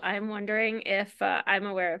 So I'm wondering if I'm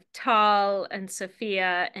aware of Tal and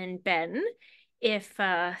Sophia and Ben, if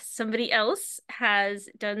somebody else has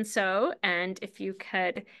done so, and if you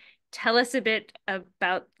could tell us a bit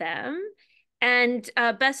about them and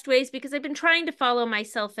best ways, because I've been trying to follow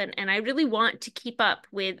myself, and I really want to keep up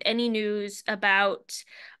with any news about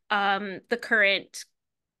the current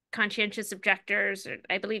conscientious objectors, or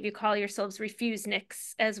I believe you call yourselves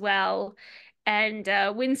refuseniks as well. And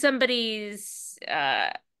when somebody's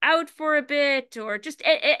out for a bit, or just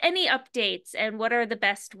any updates, and what are the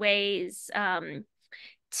best ways to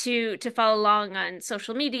follow along on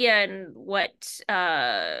social media, and what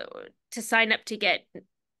to sign up to get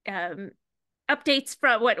updates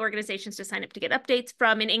from, what organizations to sign up to get updates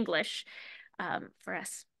from in English for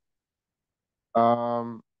us.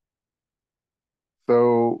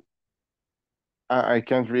 So I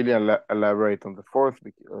can't really elaborate on the fourth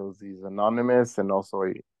because he's anonymous, and also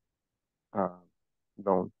I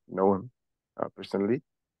don't know him personally.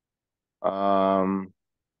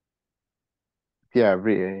 Yeah,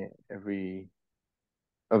 every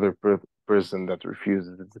other person that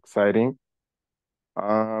refuses, it's exciting.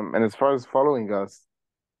 And as far as following us,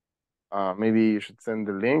 maybe you should send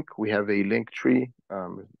the link. We have a link tree.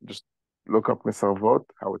 Just look up Mesarvot,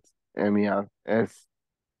 how it's MESARVOT.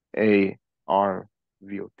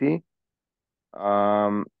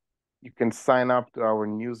 You can sign up to our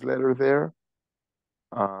newsletter there.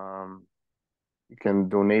 You can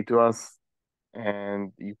donate to us,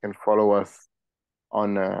 and you can follow us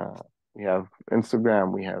on we have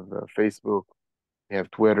Instagram, we have Facebook, we have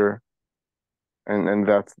Twitter, and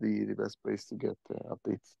that's the best place to get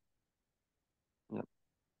updates. Yeah.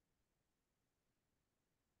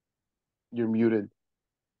 You're muted.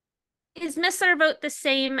 Is Mesarvot the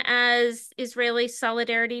same as Israeli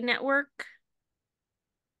Solidarity Network?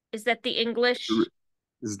 Is that the English?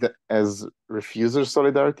 Is that as Refuser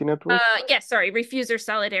Solidarity Network? Yes, sorry, Refuser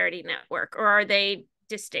Solidarity Network, or are they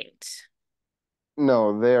distinct?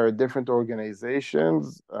 No, they are different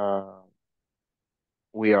organizations.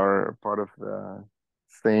 We are part of the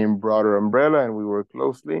same broader umbrella, and we work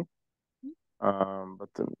closely. But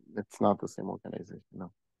it's not the same organization,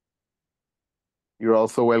 no. You're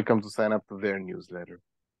also welcome to sign up to their newsletter,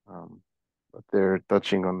 but they're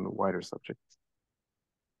touching on wider subjects.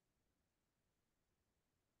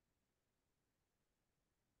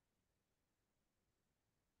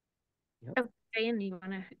 Yep. Oh, Diane, you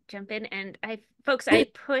want to jump in? And folks, I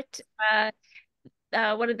put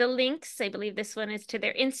one of the links, I believe this one is to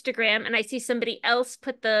their Instagram, and I see somebody else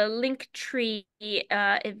put the Linktree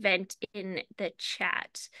event in the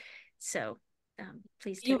chat. So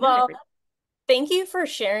please take Yuval, note. thank you for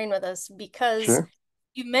sharing with us, because Sure.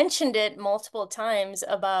 You mentioned it multiple times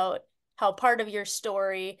about how part of your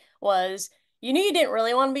story was you knew you didn't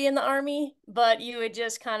really want to be in the army, but you would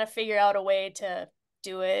just kind of figure out a way to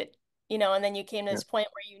do it, and then you came to this point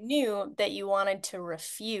where you knew that you wanted to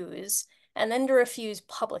refuse, and then to refuse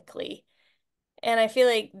publicly. And I feel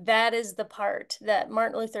like that is the part that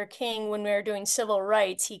Martin Luther King, when we were doing civil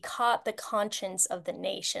rights, he caught the conscience of the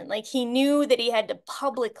nation. Like, he knew that he had to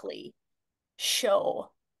publicly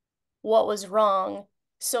show what was wrong,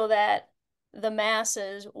 so that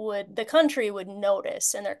the country would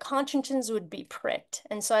notice, and their consciences would be pricked.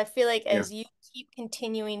 And so I feel like as you keep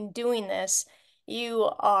continuing doing this, you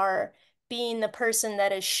are being the person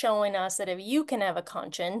that is showing us that if you can have a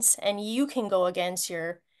conscience and you can go against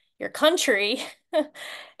your country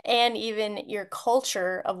and even your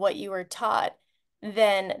culture of what you were taught,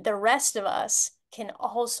 then the rest of us can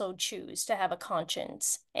also choose to have a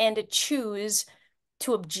conscience and to choose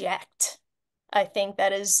to object I think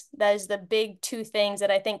that is the big two things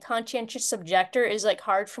that I think conscientious objector is like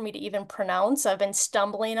hard for me to even pronounce. I've been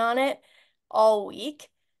stumbling on it all week.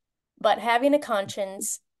 But having a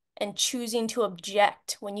conscience and choosing to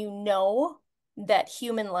object when you know that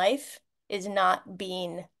human life is not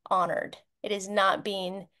being honored, it is not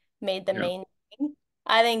being made the main thing.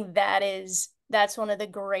 I think that's one of the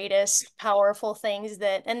greatest powerful things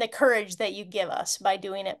that, and the courage that you give us by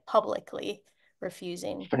doing it publicly,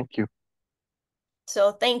 refusing. Thank you.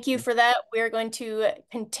 So thank you for that. We're going to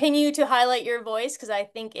continue to highlight your voice because I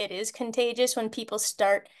think it is contagious when people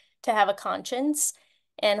start to have a conscience,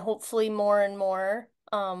 and hopefully more and more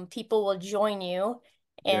people will join you,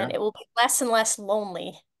 and it will be less and less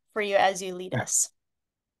lonely for you as you lead us.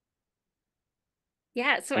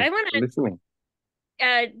 Yeah, so Thank I you want for listening.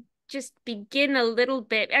 to just begin a little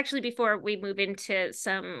bit, actually, before we move into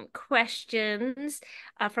some questions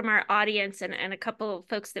from our audience and a couple of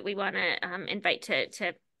folks that we want to invite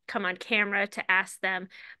to come on camera to ask them.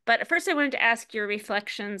 But first, I wanted to ask your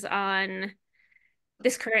reflections on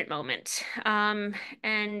this current moment. And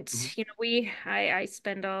you know, I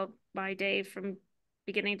spend all my day from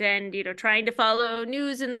beginning to end, you know, trying to follow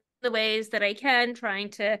news in the ways that I can, trying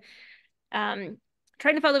to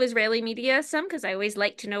follow Israeli media some because I always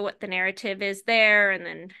like to know what the narrative is there, and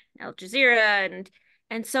then Al Jazeera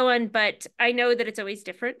and so on. But I know that it's always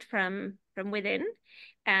different from within.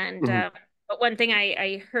 And but one thing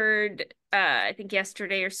I heard I think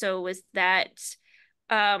yesterday or so was that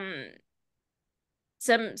um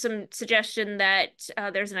some suggestion that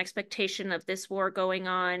there's an expectation of this war going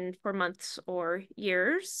on for months or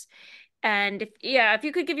years. And if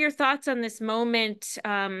you could give your thoughts on this moment,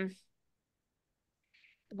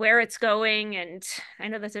 where it's going, and I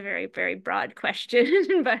know that's a very, very broad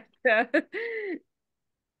question, but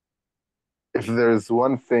if there's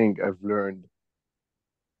one thing I've learned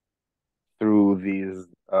through these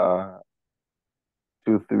 2-3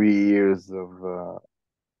 years of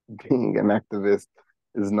being an activist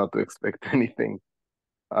is not to expect anything.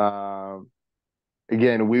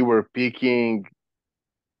 Again, we were peaking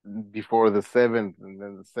before the 7th, and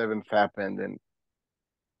then the 7th happened, and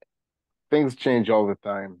things change all the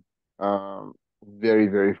time, very,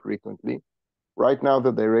 very frequently. Right now,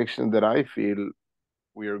 the direction that I feel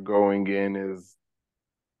we are going in is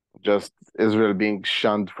just Israel being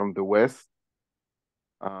shunned from the West,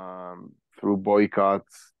 through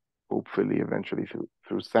boycotts, hopefully eventually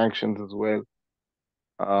through sanctions as well.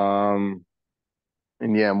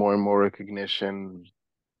 And yeah, more and more recognition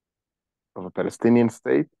of a Palestinian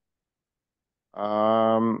state.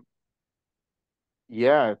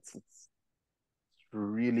 Yeah, it's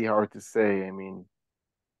really hard to say. I mean,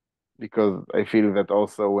 because I feel that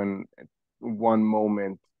also when at one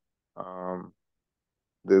moment the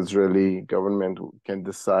Israeli government can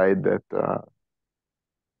decide that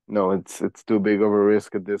no, it's too big of a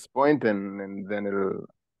risk at this point, and then it'll,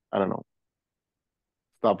 I don't know,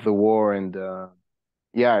 stop the war. And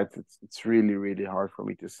yeah, it's really, really hard for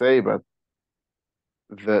me to say, but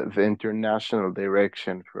the international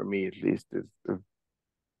direction for me at least is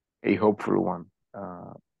a hopeful one.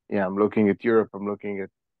 Yeah, I'm looking at Europe, I'm looking at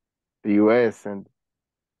the US, and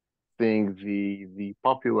seeing the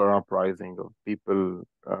popular uprising of people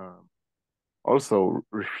also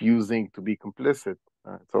refusing to be complicit.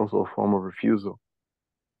 It's also a form of refusal.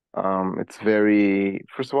 It's very,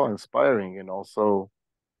 first of all, inspiring, and also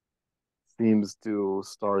seems to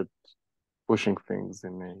start pushing things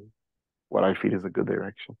in a what I feel is a good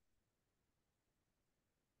direction.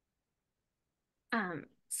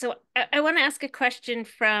 So I want to ask a question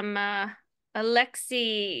from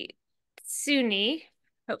Alexi Tsuni.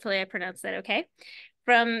 Hopefully I pronounced that okay.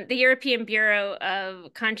 From the European Bureau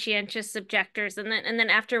of Conscientious Objectors, and then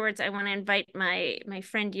afterwards I want to invite my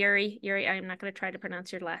friend Yuri. Yuri, I'm not going to try to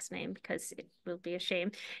pronounce your last name because it will be a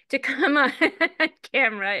shame, to come on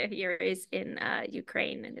camera. Yuri's in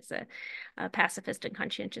Ukraine and is a pacifist and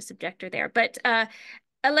conscientious objector there. But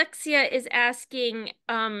Alexia is asking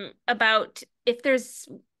about if there's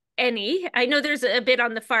any, I know there's a bit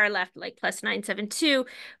on the far left, like plus 972,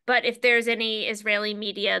 but if there's any Israeli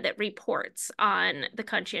media that reports on the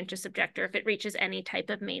conscientious objector, if it reaches any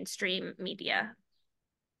type of mainstream media.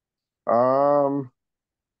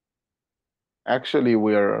 Actually,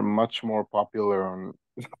 we are much more popular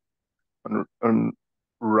on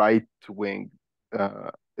right wing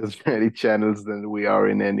Israeli channels than we are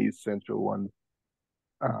in any central one.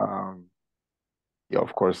 Yeah,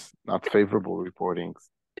 of course, not favorable reportings.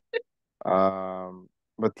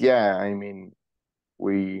 But yeah, I mean,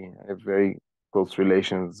 we have very close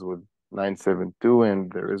relations with 972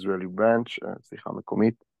 and their Israeli branch, Sicha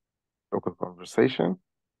Mekomit, local conversation.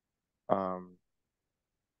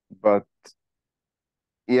 But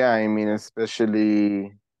yeah, I mean,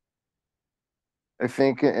 especially, I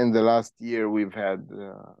think in the last year we've had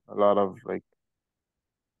a lot of like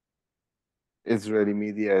Israeli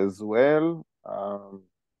media as well.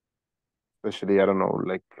 Especially, I don't know,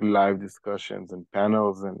 like live discussions and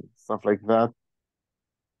panels and stuff like that.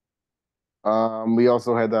 We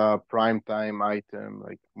also had a prime time item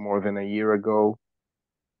like more than a year ago,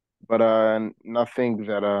 but nothing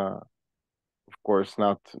that, of course,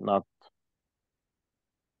 not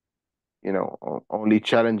only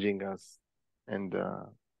challenging us and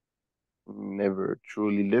never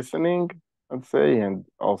truly listening, I'd say, and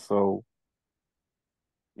also,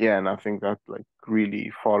 yeah, nothing that like really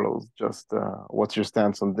follows just what's your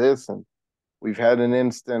stance on this. And we've had an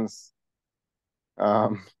instance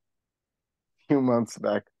few months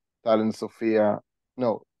back, Talent Sophia.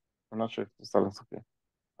 No, I'm not sure if it's Talent Sophia.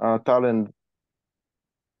 Talent,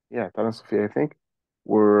 yeah, Talent Sophia, I think,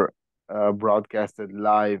 were broadcasted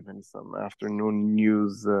live in some afternoon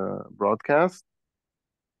news broadcast.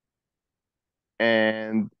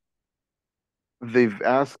 And they've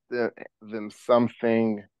asked them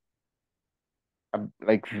something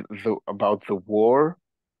like about the war,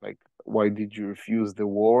 like why did you refuse the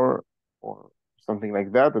war or something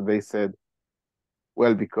like that. And they said,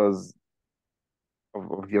 well, because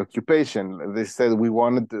of the occupation. They said we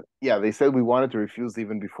wanted to, yeah, they said we wanted to refuse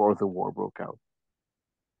even before the war broke out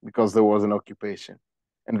because there was an occupation.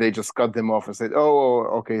 And they just cut them off and said, oh,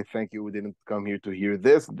 okay, thank you. We didn't come here to hear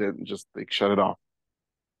this. Then just like shut it off.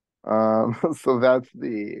 So I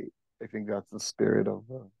think that's the spirit of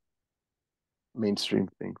mainstream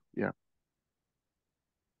things. Yeah.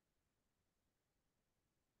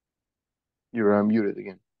 You're muted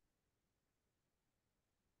again.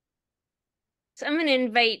 So I'm going to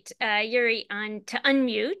invite Yuri on to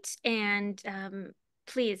unmute and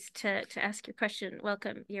please to ask your question.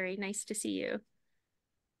 Welcome, Yuri. Nice to see you.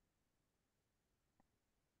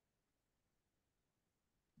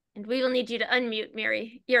 And we will need you to unmute,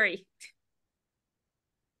 Yuri.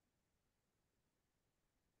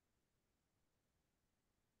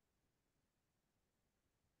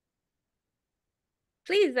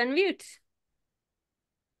 Please unmute.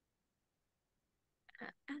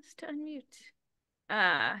 Ask to unmute.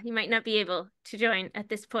 You might not be able to join at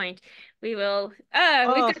this point. We will.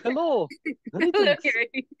 Hello. Hello, Greetings.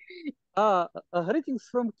 Yuri. Greetings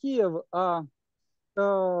from Kiev.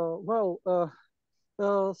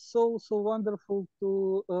 So wonderful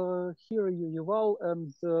to hear you, Yuval,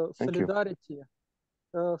 and Thank you.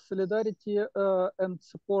 solidarity and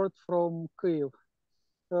support from Kiev.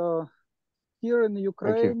 Here in Thank you.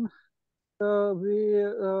 Ukraine, we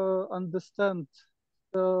understand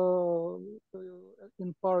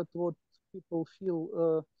in part what people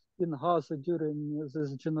feel in Gaza during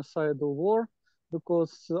this genocidal war,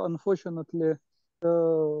 because unfortunately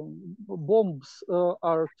bombs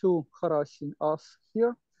are too harassing us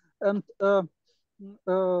here. And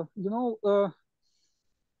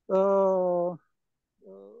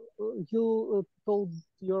you told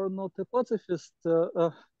you're not a pacifist,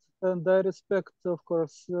 and I respect, of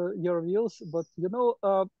course, your views. But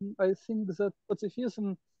I think that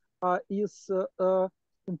pacifism is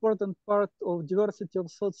important part of diversity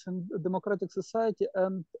of social and democratic society,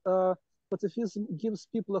 and pacifism gives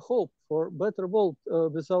people a hope for better world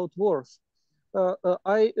without wars.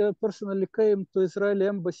 I personally came to Israeli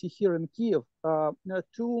embassy here in Kiev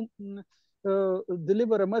to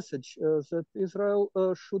deliver a message that Israel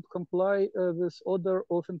should comply with order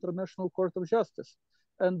of International Court of Justice,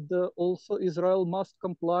 and also Israel must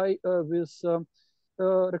comply with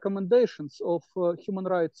recommendations of Human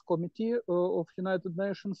Rights Committee of United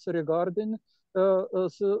Nations regarding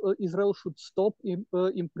Israel should stop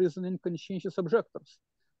imprisoning conscientious objectors.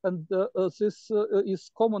 And this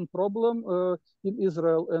is common problem in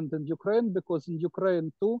Israel and in Ukraine, because in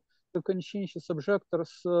Ukraine too, the conscientious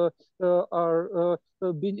objectors are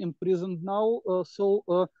being imprisoned now. So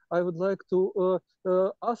I would like to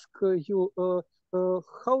ask you,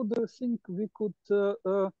 how do you think we could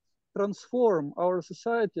transform our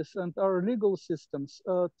societies and our legal systems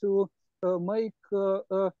to make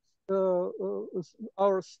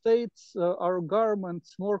our states, our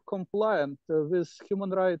governments more compliant with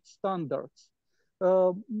human rights standards?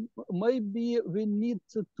 Maybe we need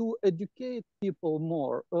to educate people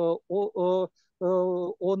more on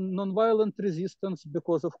nonviolent resistance,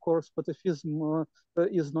 because of course pacifism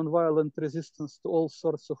is nonviolent resistance to all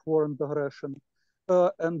sorts of war and aggression.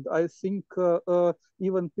 And I think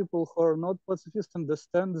even people who are not pacifist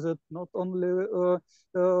understand that not only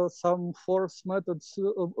some force methods,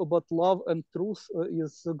 but love and truth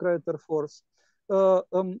is a greater force.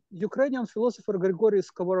 Ukrainian philosopher Grigory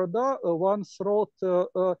Skovoroda once wrote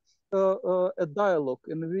a dialogue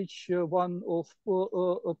in which one of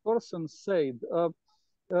a person said,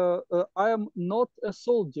 I am not a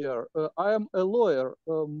soldier, I am a lawyer.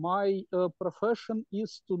 My profession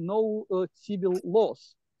is to know civil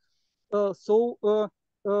laws. So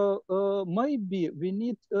maybe we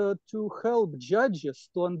need to help judges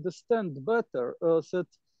to understand better that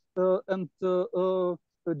and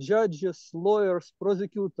judges, lawyers,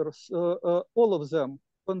 prosecutors, all of them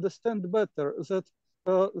understand better that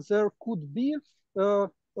there could be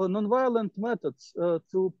nonviolent methods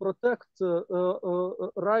to protect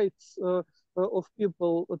rights of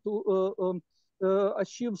people, to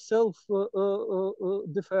achieve self-defense,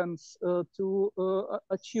 to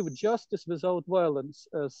achieve justice without violence,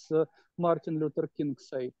 as Martin Luther King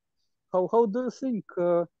said. How do you think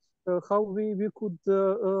how we could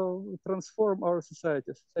transform our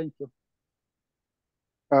societies? Thank you.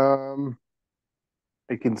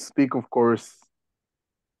 I can speak, of course,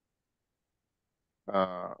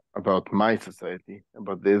 about my society,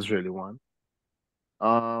 about the Israeli one.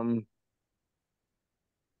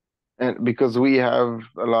 And because we have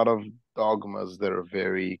a lot of dogmas that are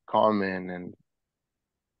very common,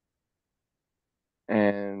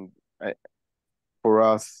 and for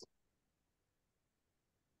us,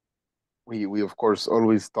 we of course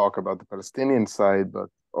always talk about the Palestinian side, but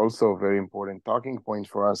also a very important talking point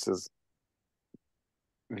for us is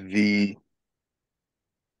the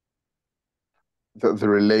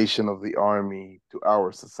relation of the army to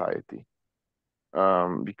our society.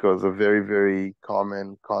 Because a very, very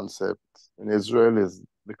common concept in Israel is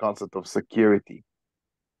the concept of security.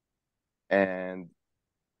 And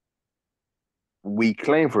we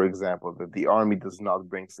claim, for example, that the army does not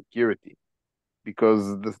bring security,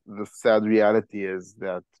 because the sad reality is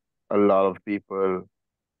that a lot of people,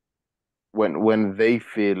 when they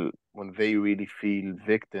really feel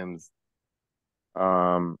victims,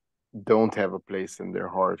 don't have a place in their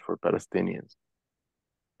heart for Palestinians.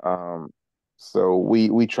 So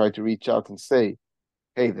we try to reach out and say,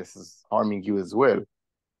 hey, this is harming you as well.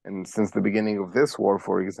 And since the beginning of this war,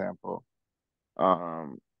 for example,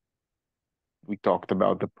 we talked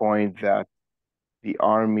about the point that the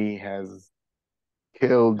army has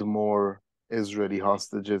killed more Israeli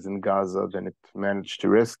hostages in Gaza than it managed to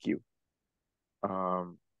rescue.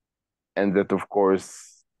 And that, of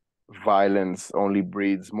course, violence only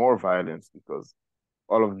breeds more violence, because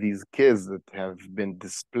all of these kids that have been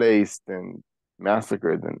displaced and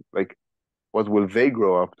massacred, and like, what will they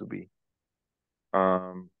grow up to be?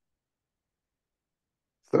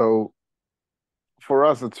 So for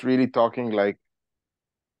us, it's really talking like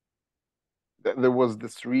there was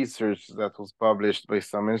this research that was published by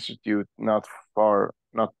some institute not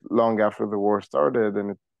long after the war started,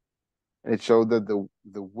 and it showed that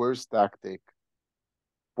the worst tactic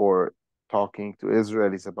for talking to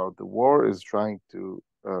Israelis about the war is trying to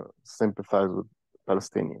sympathize with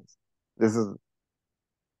Palestinians. This is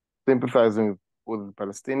sympathizing with the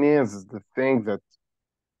Palestinians is the thing that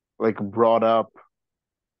like brought up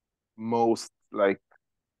most like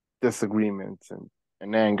disagreements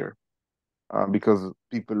and anger, because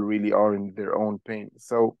people really are in their own pain.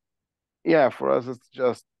 So yeah, for us it's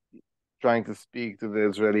just trying to speak to the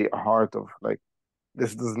Israeli heart of like,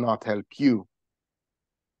 this does not help you.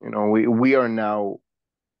 You know, we are now,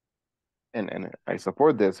 and I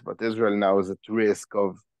support this, but Israel now is at risk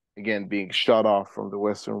of again being shut off from the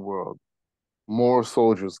Western world. More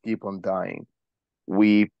soldiers keep on dying.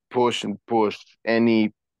 We push and push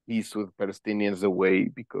any peace with Palestinians away,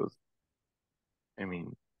 because I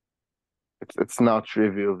mean, it's not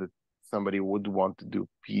trivial that somebody would want to do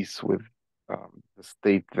peace with the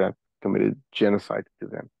state that committed genocide to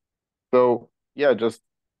them. So yeah, just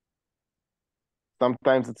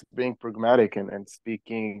sometimes it's being pragmatic and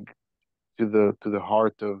speaking to the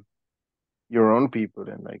heart of your own people,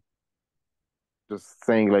 and like just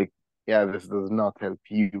saying like, yeah, this does not help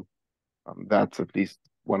you. That's at least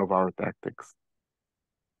one of our tactics.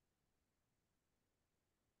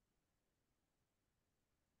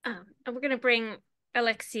 And we're going to bring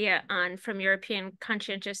Alexia on from European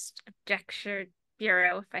Conscientious Objector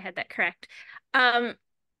Bureau, if I had that correct.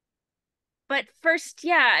 But first,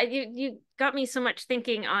 yeah, you got me so much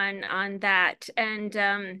thinking on that. And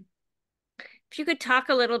if you could talk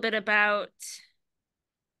a little bit about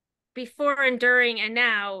before and during and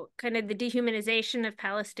now, kind of the dehumanization of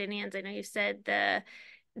Palestinians. I know you said that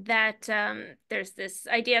there's this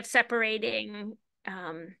idea of separating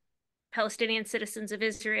Palestinian citizens of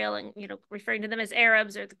Israel and, you know, referring to them as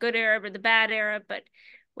Arabs, or the good Arab or the bad Arab, but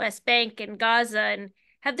West Bank and Gaza. And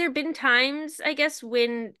have there been times, I guess,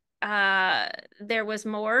 when there was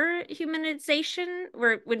more humanization,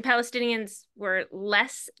 when Palestinians were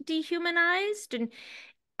less dehumanized? And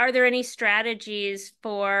are there any strategies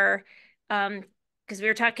for, because we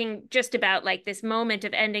were talking just about like this moment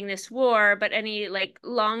of ending this war, but any like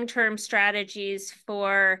long-term strategies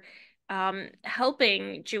for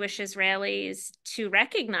helping Jewish Israelis to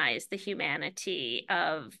recognize the humanity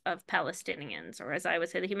of Palestinians, or as I would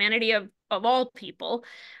say, the humanity of all people,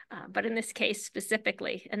 but in this case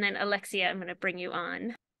specifically. And then Alexia, I'm going to bring you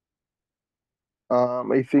on.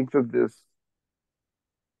 I think that this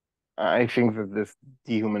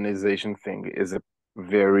dehumanization thing is a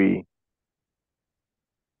very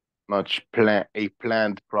much a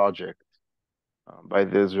planned project by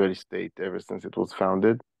the Israeli state ever since it was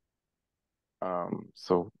founded.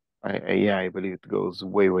 So I believe it goes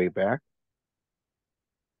way, way back.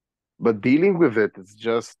 But dealing with it, it's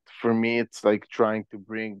just, for me, it's like trying to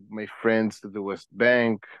bring my friends to the West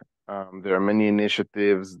Bank. There are many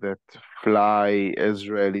initiatives that fly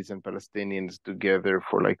Israelis and Palestinians together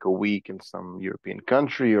for like a week in some European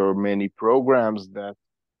country, or many programs that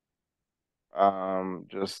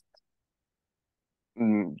just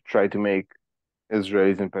try to make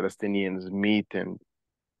Israelis and Palestinians meet and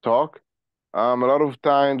talk. A lot of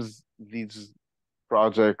times these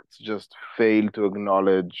projects just fail to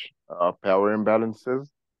acknowledge power imbalances,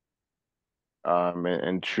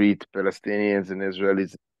 and treat Palestinians and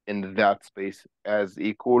Israelis in that space as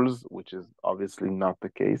equals, which is obviously not the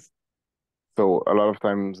case. So a lot of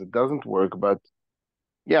times it doesn't work, but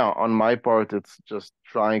yeah, on my part, it's just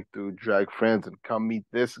trying to drag friends and come meet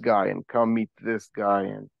this guy and come meet this guy.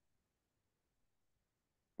 And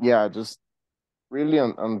yeah, just really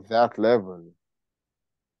on that level.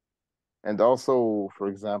 And also, for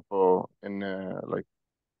example, in like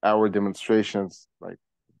our demonstrations, like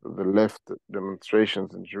the left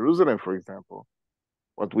demonstrations in Jerusalem, for example,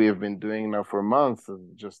 what we have been doing now for months is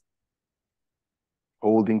just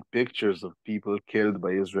holding pictures of people killed by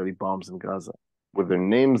Israeli bombs in Gaza with their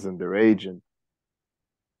names and their age, and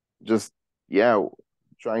just, yeah,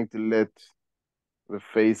 trying to let the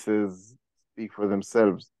faces speak for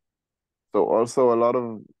themselves. So also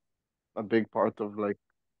a big part of like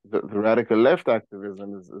the radical left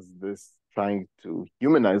activism is this trying to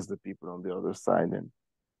humanize the people on the other side. And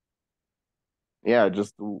yeah,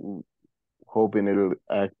 just hoping it'll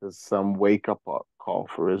act as some wake up call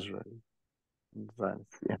for Israel.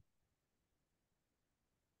 Yeah.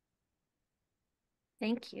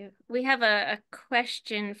 Thank you. We have a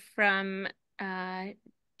question from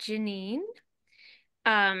Janine.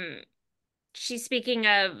 She's speaking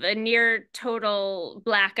of a near total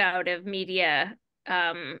blackout of media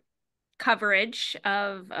coverage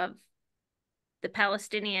of the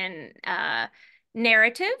Palestinian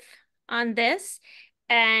narrative on this.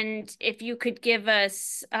 And if you could give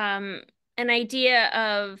us an idea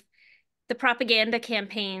of the propaganda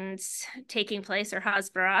campaigns taking place, or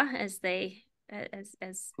Hasbara, as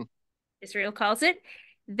Israel calls it,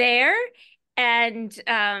 there, and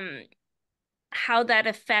how that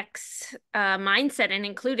affects mindset, and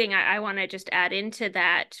including, I want to just add into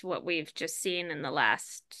that what we've just seen in the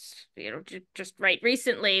last, just right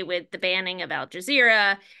recently with the banning of Al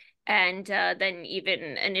Jazeera, and then even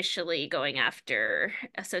initially going after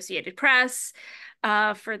Associated Press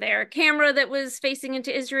for their camera that was facing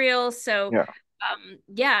into Israel. So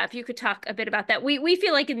yeah, if you could talk a bit about that. We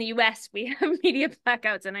feel like in the US we have media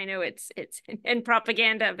blackouts, and I know it's and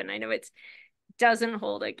propaganda, and I know it doesn't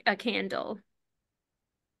hold a candle.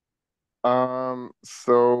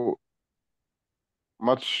 So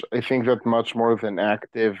I think that much more than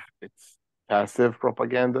active, it's passive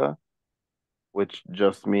propaganda, which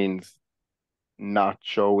just means not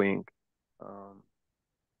showing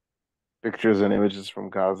pictures and images from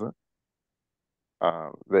Gaza.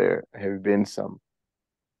 There have been some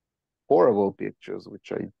horrible pictures,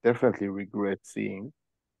 which I definitely regret seeing.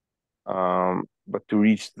 But to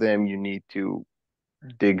reach them, you need to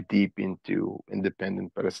dig deep into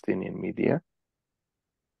independent Palestinian media.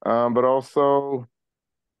 But also,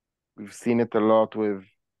 we've seen it a lot with,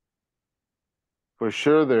 for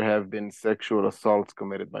sure, there have been sexual assaults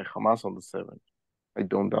committed by Hamas on the 7th. I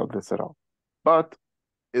don't doubt this at all. But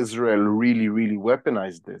Israel really, really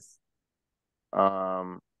weaponized this.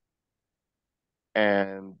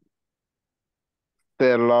 And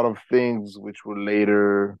said a lot of things which were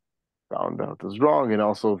later found out as wrong. And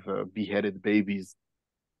also the beheaded babies.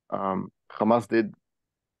 Hamas did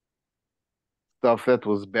stuff that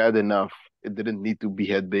was bad enough. It didn't need to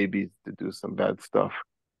behead babies to do some bad stuff.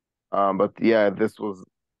 But yeah, this was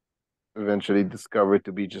eventually discovered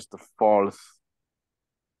to be just a false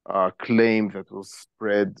claim that was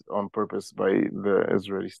spread on purpose by the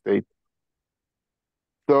Israeli state.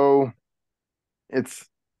 So it's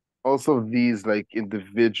also these like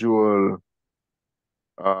individual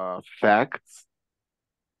facts,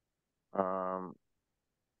 um,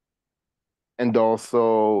 and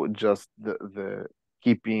also just the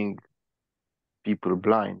keeping people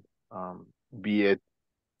blind, be it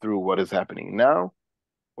through what is happening now,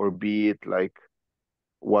 or be it like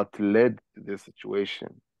what led to this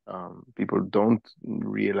situation. People don't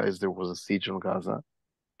realize there was a siege on Gaza.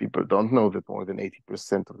 People don't know that more than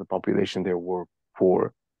 80% of the population there were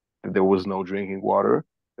poor, that there was no drinking water,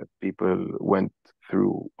 that people went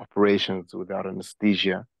through operations without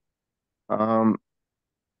anesthesia. Um,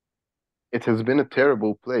 it has been a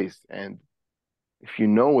terrible place, and if you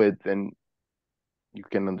know it, then you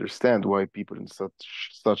can understand why people in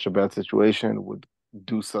such a bad situation would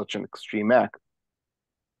do such an extreme act.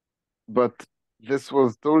 But this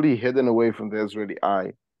was totally hidden away from the Israeli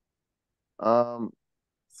eye.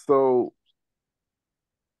 So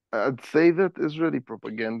I'd say that Israeli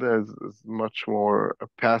propaganda is much more a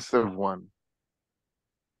passive one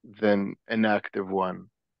than an active one.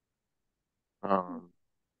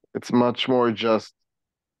 It's much more just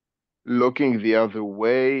looking the other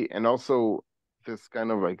way, and also this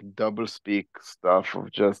kind of like double speak stuff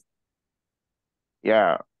of just,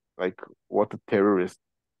 yeah, like what a terrorist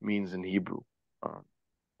means in Hebrew.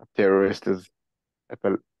 A terrorist is a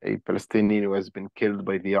Palestinian who has been killed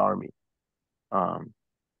by the army.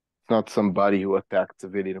 It's not somebody who attacked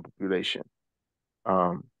civilian population.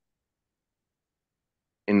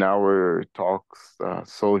 In our talks,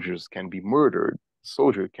 soldiers can be murdered. A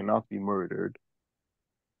soldier cannot be murdered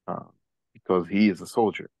because he is a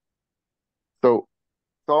soldier. So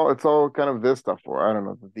it's all kind of this stuff. Or I don't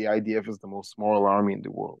know, the IDF is the most moral army in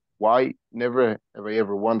the world. Why? Never have I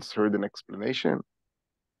ever once heard an explanation.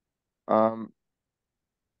 Um,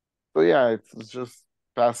 so yeah, it's just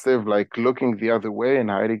passive, like looking the other way and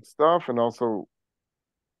hiding stuff, and also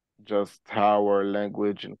just how our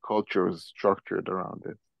language and culture is structured around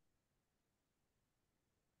it.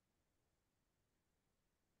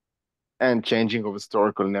 And changing of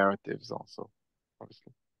historical narratives also,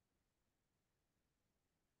 obviously.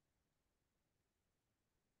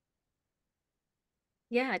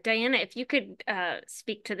 Yeah, Diana, if you could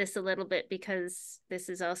speak to this a little bit, because this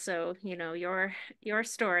is also, your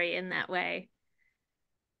story in that way.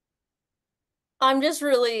 I'm just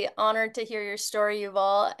really honored to hear your story,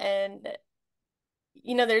 Yuval. And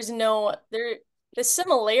the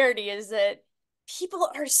similarity is that people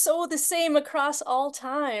are so the same across all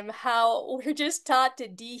time, how we're just taught to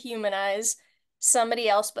dehumanize somebody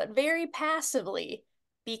else, but very passively,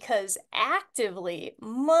 because actively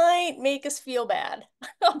might make us feel bad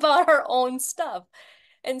about our own stuff.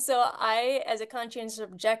 And so I, as a conscientious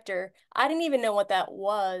objector, I didn't even know what that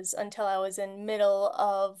was until I was in middle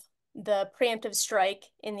of the preemptive strike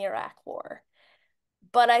in the Iraq War.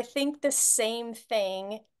 But I think the same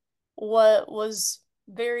thing, what was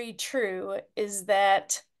very true is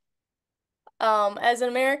that as an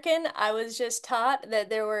American, I was just taught that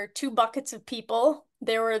there were two buckets of people.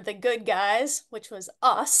 There were the good guys, which was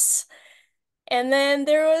us, and then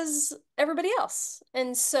there was everybody else.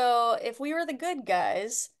 And so if we were the good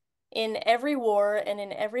guys in every war and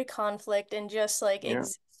in every conflict and just like Yeah.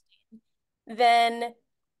 then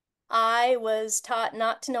I was taught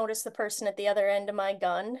not to notice the person at the other end of my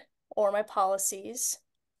gun or my policies,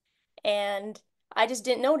 and I just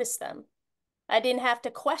didn't notice them. I didn't have to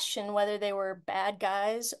question whether they were bad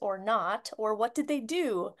guys or not, or what did they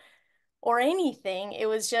do, or anything. It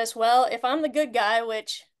was just, well, if I'm the good guy,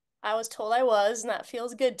 which I was told I was, and that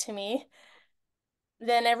feels good to me,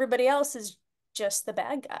 then everybody else is just the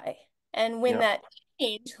bad guy. And when Yeah. that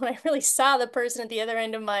changed, when I really saw the person at the other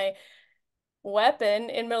end of my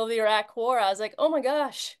weapon in the middle of the Iraq War, I was like, oh my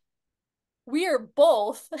gosh, we are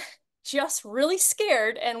both just really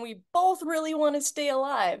scared and we both really want to stay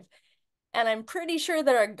alive. And I'm pretty sure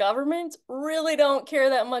that our governments really don't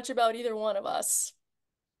care that much about either one of us.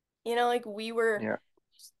 Like we were Yeah.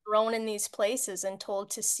 thrown in these places and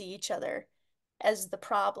told to see each other as the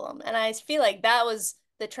problem. And I feel like that was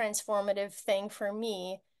the transformative thing for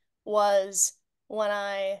me, was when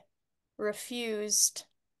I refused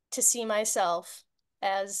to see myself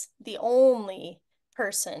as the only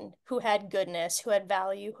person who had goodness, who had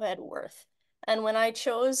value, who had worth. And when I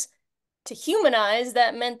chose to humanize,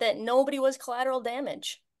 that meant that nobody was collateral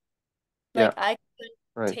damage. Yeah. Like I could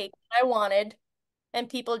Right. take what I wanted and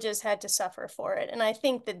people just had to suffer for it. And I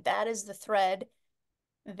think that that is the thread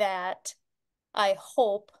that I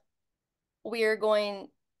hope we're going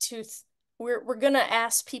to we're going to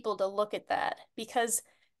ask people to look at, that because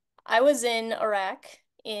I was in Iraq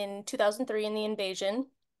in 2003 in the invasion,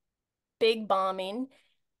 big bombing.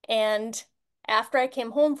 And after I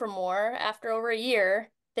came home from war, after over a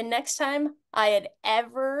year, the next time I had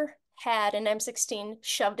ever had an M16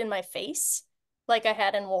 shoved in my face, like I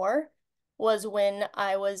had in war, was when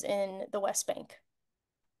I was in the West Bank,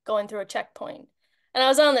 going through a checkpoint. And I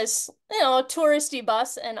was on this, touristy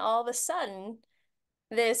bus, and all of a sudden,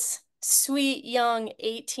 this sweet young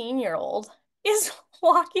 18-year-old is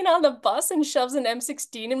walking on the bus and shoves an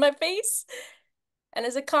M16 in my face. And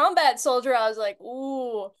as a combat soldier, I was like,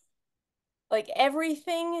 ooh, like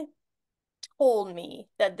everything told me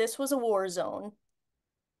that this was a war zone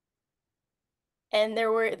and they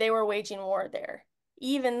were waging war there.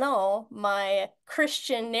 Even though my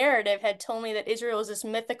Christian narrative had told me that Israel was this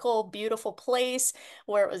mythical, beautiful place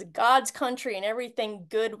where it was God's country and everything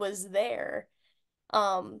good was there.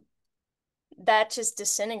 That just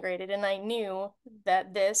disintegrated. And I knew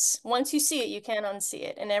that once you see it, you can't unsee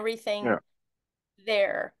it. And everything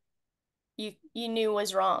there you knew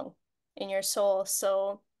was wrong in your soul.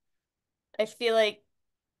 So I feel like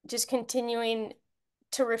just continuing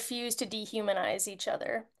to refuse to dehumanize each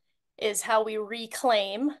other is how we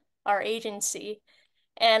reclaim our agency.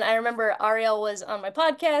 And I remember Ariel was on my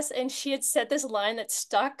podcast and she had said this line that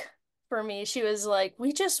stuck for me. She was like,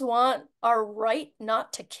 "We just want our right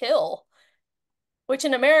not to kill," which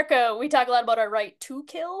in America, we talk a lot about our right to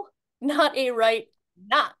kill, not a right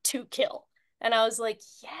not to kill. And I was like,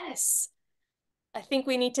 yes, I think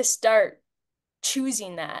we need to start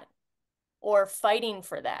choosing that or fighting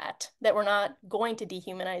for that we're not going to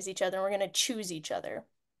dehumanize each other. We're going to choose each other.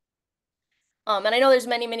 And I know there's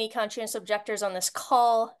many, many conscientious objectors on this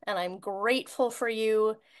call, and I'm grateful for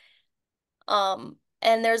you. And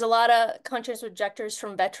there's a lot of conscientious objectors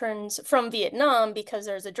from veterans from Vietnam because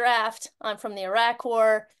there's a draft. I'm from the Iraq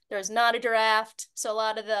War. There's not a draft. So a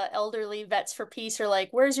lot of the elderly vets for peace are like,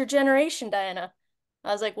 "Where's your generation, Diana?"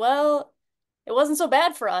 I was like, well, it wasn't so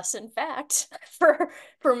bad for us. In fact,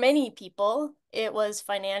 for many people, it was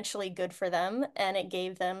financially good for them, and it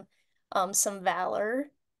gave them some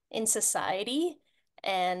valor in society.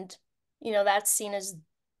 And, that's seen as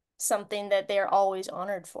something that they're always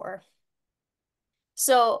honored for.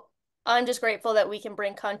 So I'm just grateful that we can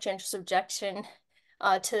bring conscientious objection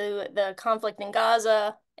to the conflict in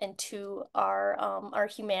Gaza and to our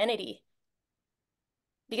humanity,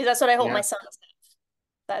 because that's what I hope my sons have.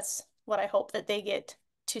 That's what I hope that they get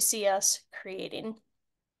to see us creating.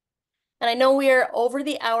 And I know we are over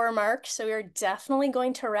the hour mark, so we are definitely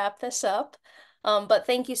going to wrap this up. But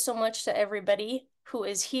thank you so much to everybody who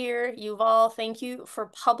is here. Yuval, thank you for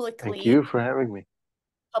Thank you for having me.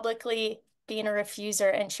 Publicly being a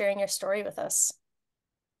refuser and sharing your story with us.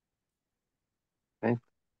 Thanks.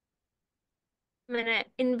 I'm gonna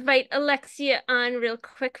invite Alexia on real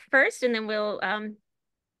quick first, and then we'll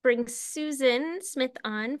bring Susan Smith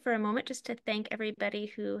on for a moment just to thank everybody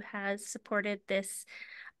who has supported this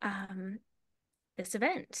this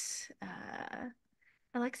event.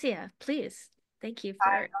 Alexia, please. Thank you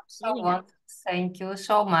for joining us. Thank you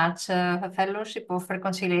so much, Fellowship of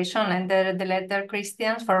Reconciliation and the Latter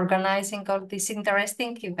Christians, for organizing all this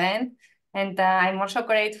interesting event. And I'm also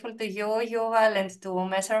grateful to you, Yuval, and to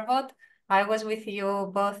Messervot. I was with you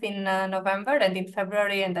both in November and in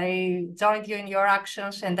February, and I joined you in your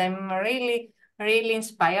actions, and I'm really, really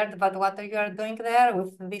inspired about what you are doing there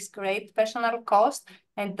with this great personal cost.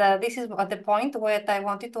 And this is at the point where I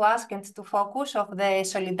wanted to ask and to focus of the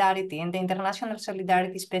solidarity and the international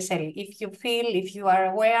solidarity, especially if you are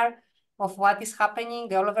aware of what is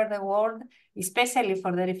happening all over the world, especially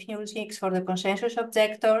for the refugees, for the consensus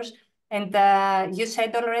objectors. And you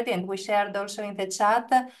said already, and we shared also in the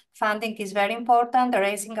chat, funding is very important,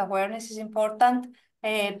 raising awareness is important.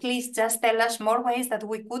 Please just tell us more ways that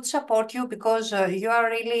we could support you, because you are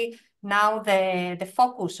really now the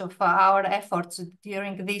focus of our efforts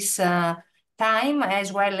during this time,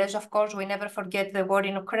 as well as, of course, we never forget the war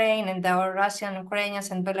in Ukraine and our Russian, Ukrainians,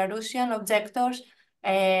 and Belarusian objectors.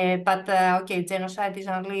 But okay, genocide is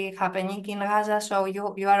only happening in Gaza, so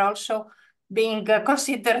you are also being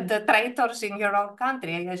considered the traitors in your own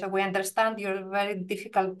country. So we understand your very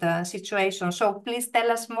difficult situation. So please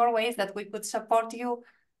tell us more ways that we could support you.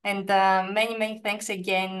 And many, many thanks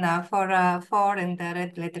again for and the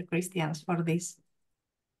Red Letter Christians for this.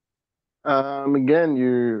 Again,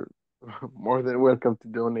 you're more than welcome to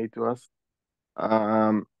donate to us.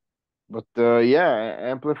 But yeah,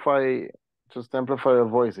 amplify your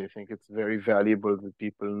voice. I think it's very valuable that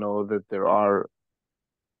people know that there are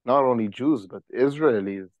not only Jews, but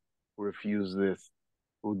Israelis who refuse this,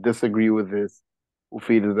 who disagree with this, who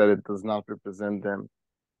feel that it does not represent them,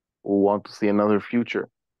 who want to see another future.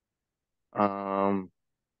 Um,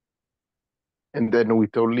 and then we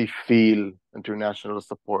totally feel international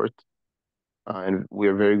support, and we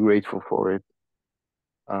are very grateful for it.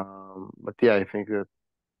 But yeah, I think that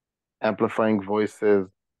amplifying voices,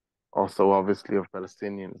 also obviously of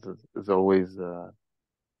Palestinians, is always a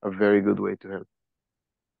very good way to help.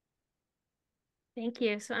 Thank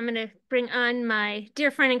you. So I'm going to bring on my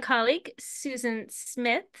dear friend and colleague, Susan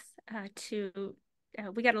Smith,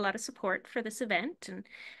 we got a lot of support for this event and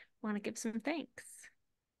want to give some thanks.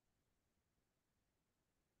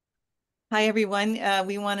 Hi, everyone.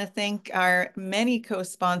 We want to thank our many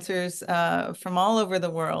co-sponsors from all over the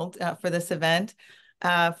world for this event.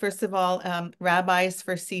 First of all, Rabbis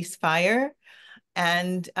for Ceasefire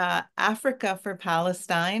and Africa for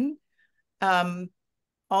Palestine.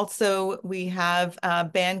 Also, we have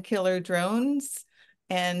Ban Killer Drones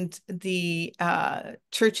and the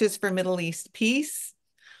Churches for Middle East Peace,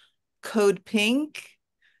 Code Pink,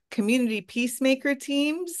 Community Peacemaker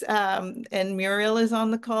Teams, and Muriel is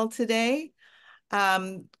on the call today.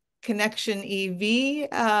 Connection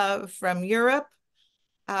EV from Europe,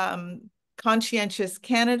 Conscientious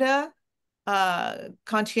Canada,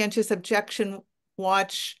 Conscientious Objection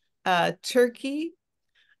Watch Turkey,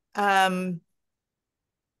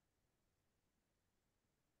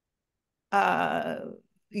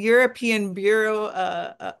 European Bureau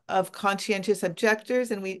of Conscientious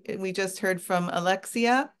Objectors, and we just heard from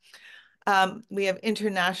Alexia. We have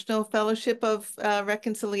International Fellowship of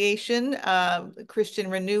Reconciliation, Christian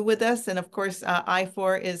Renew with us, and of course,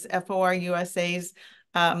 I4 is FOR USA's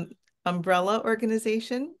umbrella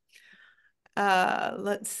organization.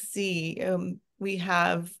 Let's see, we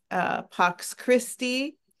have Pax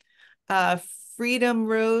Christi, Freedom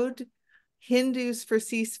Road, Hindus for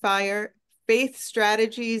Ceasefire, Faith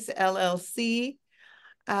Strategies LLC,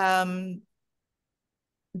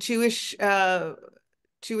 Jewish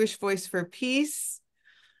Voice for Peace,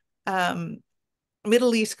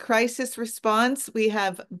 Middle East Crisis Response. We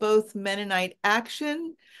have both Mennonite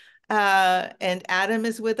Action, and Adam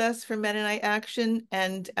is with us for Mennonite Action,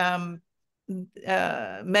 and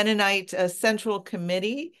Mennonite Central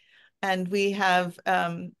Committee. And we have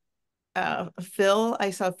Phil. I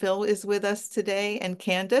saw Phil is with us today, and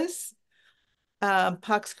Candace.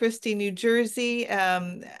 Pax Christi, New Jersey.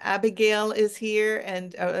 Abigail is here,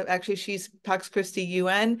 and actually she's Pax Christi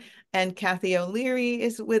UN, and Kathy O'Leary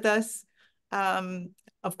is with us.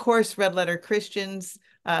 Of course, Red Letter Christians,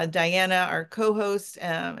 Diana, our co-host,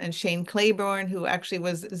 and Shane Claiborne, who actually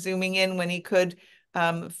was zooming in when he could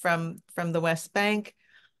from the West Bank.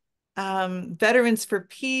 Veterans for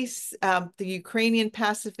Peace, the Ukrainian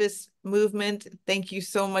pacifist movement. Thank you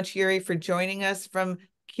so much, Yuri, for joining us from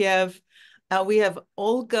Kiev. We have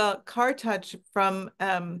Olga Kartach from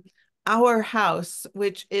Our House,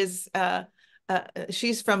 which is,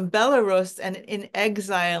 she's from Belarus and in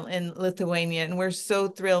exile in Lithuania. And we're so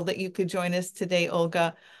thrilled that you could join us today,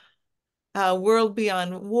 Olga. World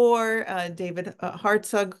Beyond War, David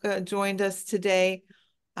Hartzog joined us today.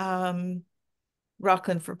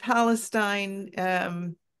 Rockland for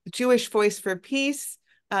Palestine, Jewish Voice for Peace,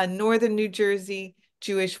 Northern New Jersey,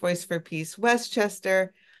 Jewish Voice for Peace,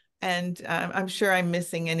 Westchester, and I'm sure I'm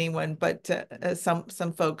missing anyone, but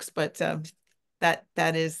some folks, but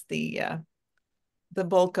that is the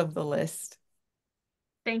bulk of the list.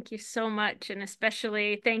 Thank you so much, and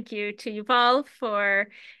especially thank you to Yuval for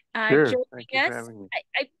Sure. joining Thank you for us. having me.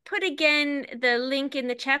 I put again the link in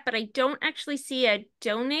the chat, but I don't actually see a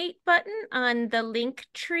donate button on the link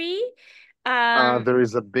tree. There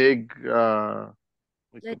is a big Let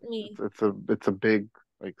me it's a big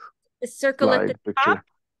like the circle at the slide top.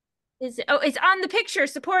 picture. It's on the picture.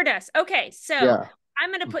 Support us. Okay, so Yeah. I'm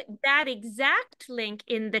going to put that exact link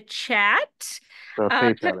in the chat.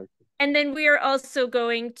 PayPal. And then we are also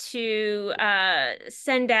going to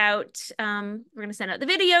send out, we're going to send out the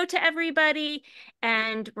video to everybody,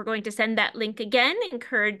 and we're going to send that link again,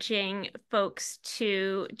 encouraging folks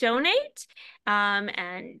to donate,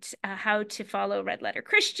 and how to follow Red Letter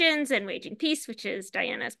Christians and Waging Peace, which is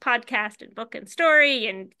Diana's podcast and book and story,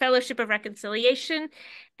 and Fellowship of Reconciliation,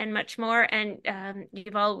 and much more. And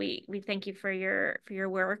Yuval, we thank you for your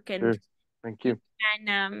work. And sure. Thank you.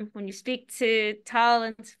 And when you speak to Tal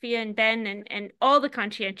and Sophia and Ben and all the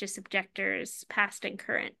conscientious objectors, past and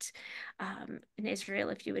current, in Israel,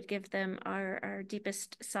 if you would give them our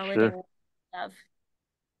deepest solidarity. Sure. Love.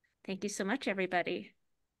 Thank you so much, everybody.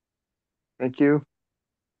 Thank you.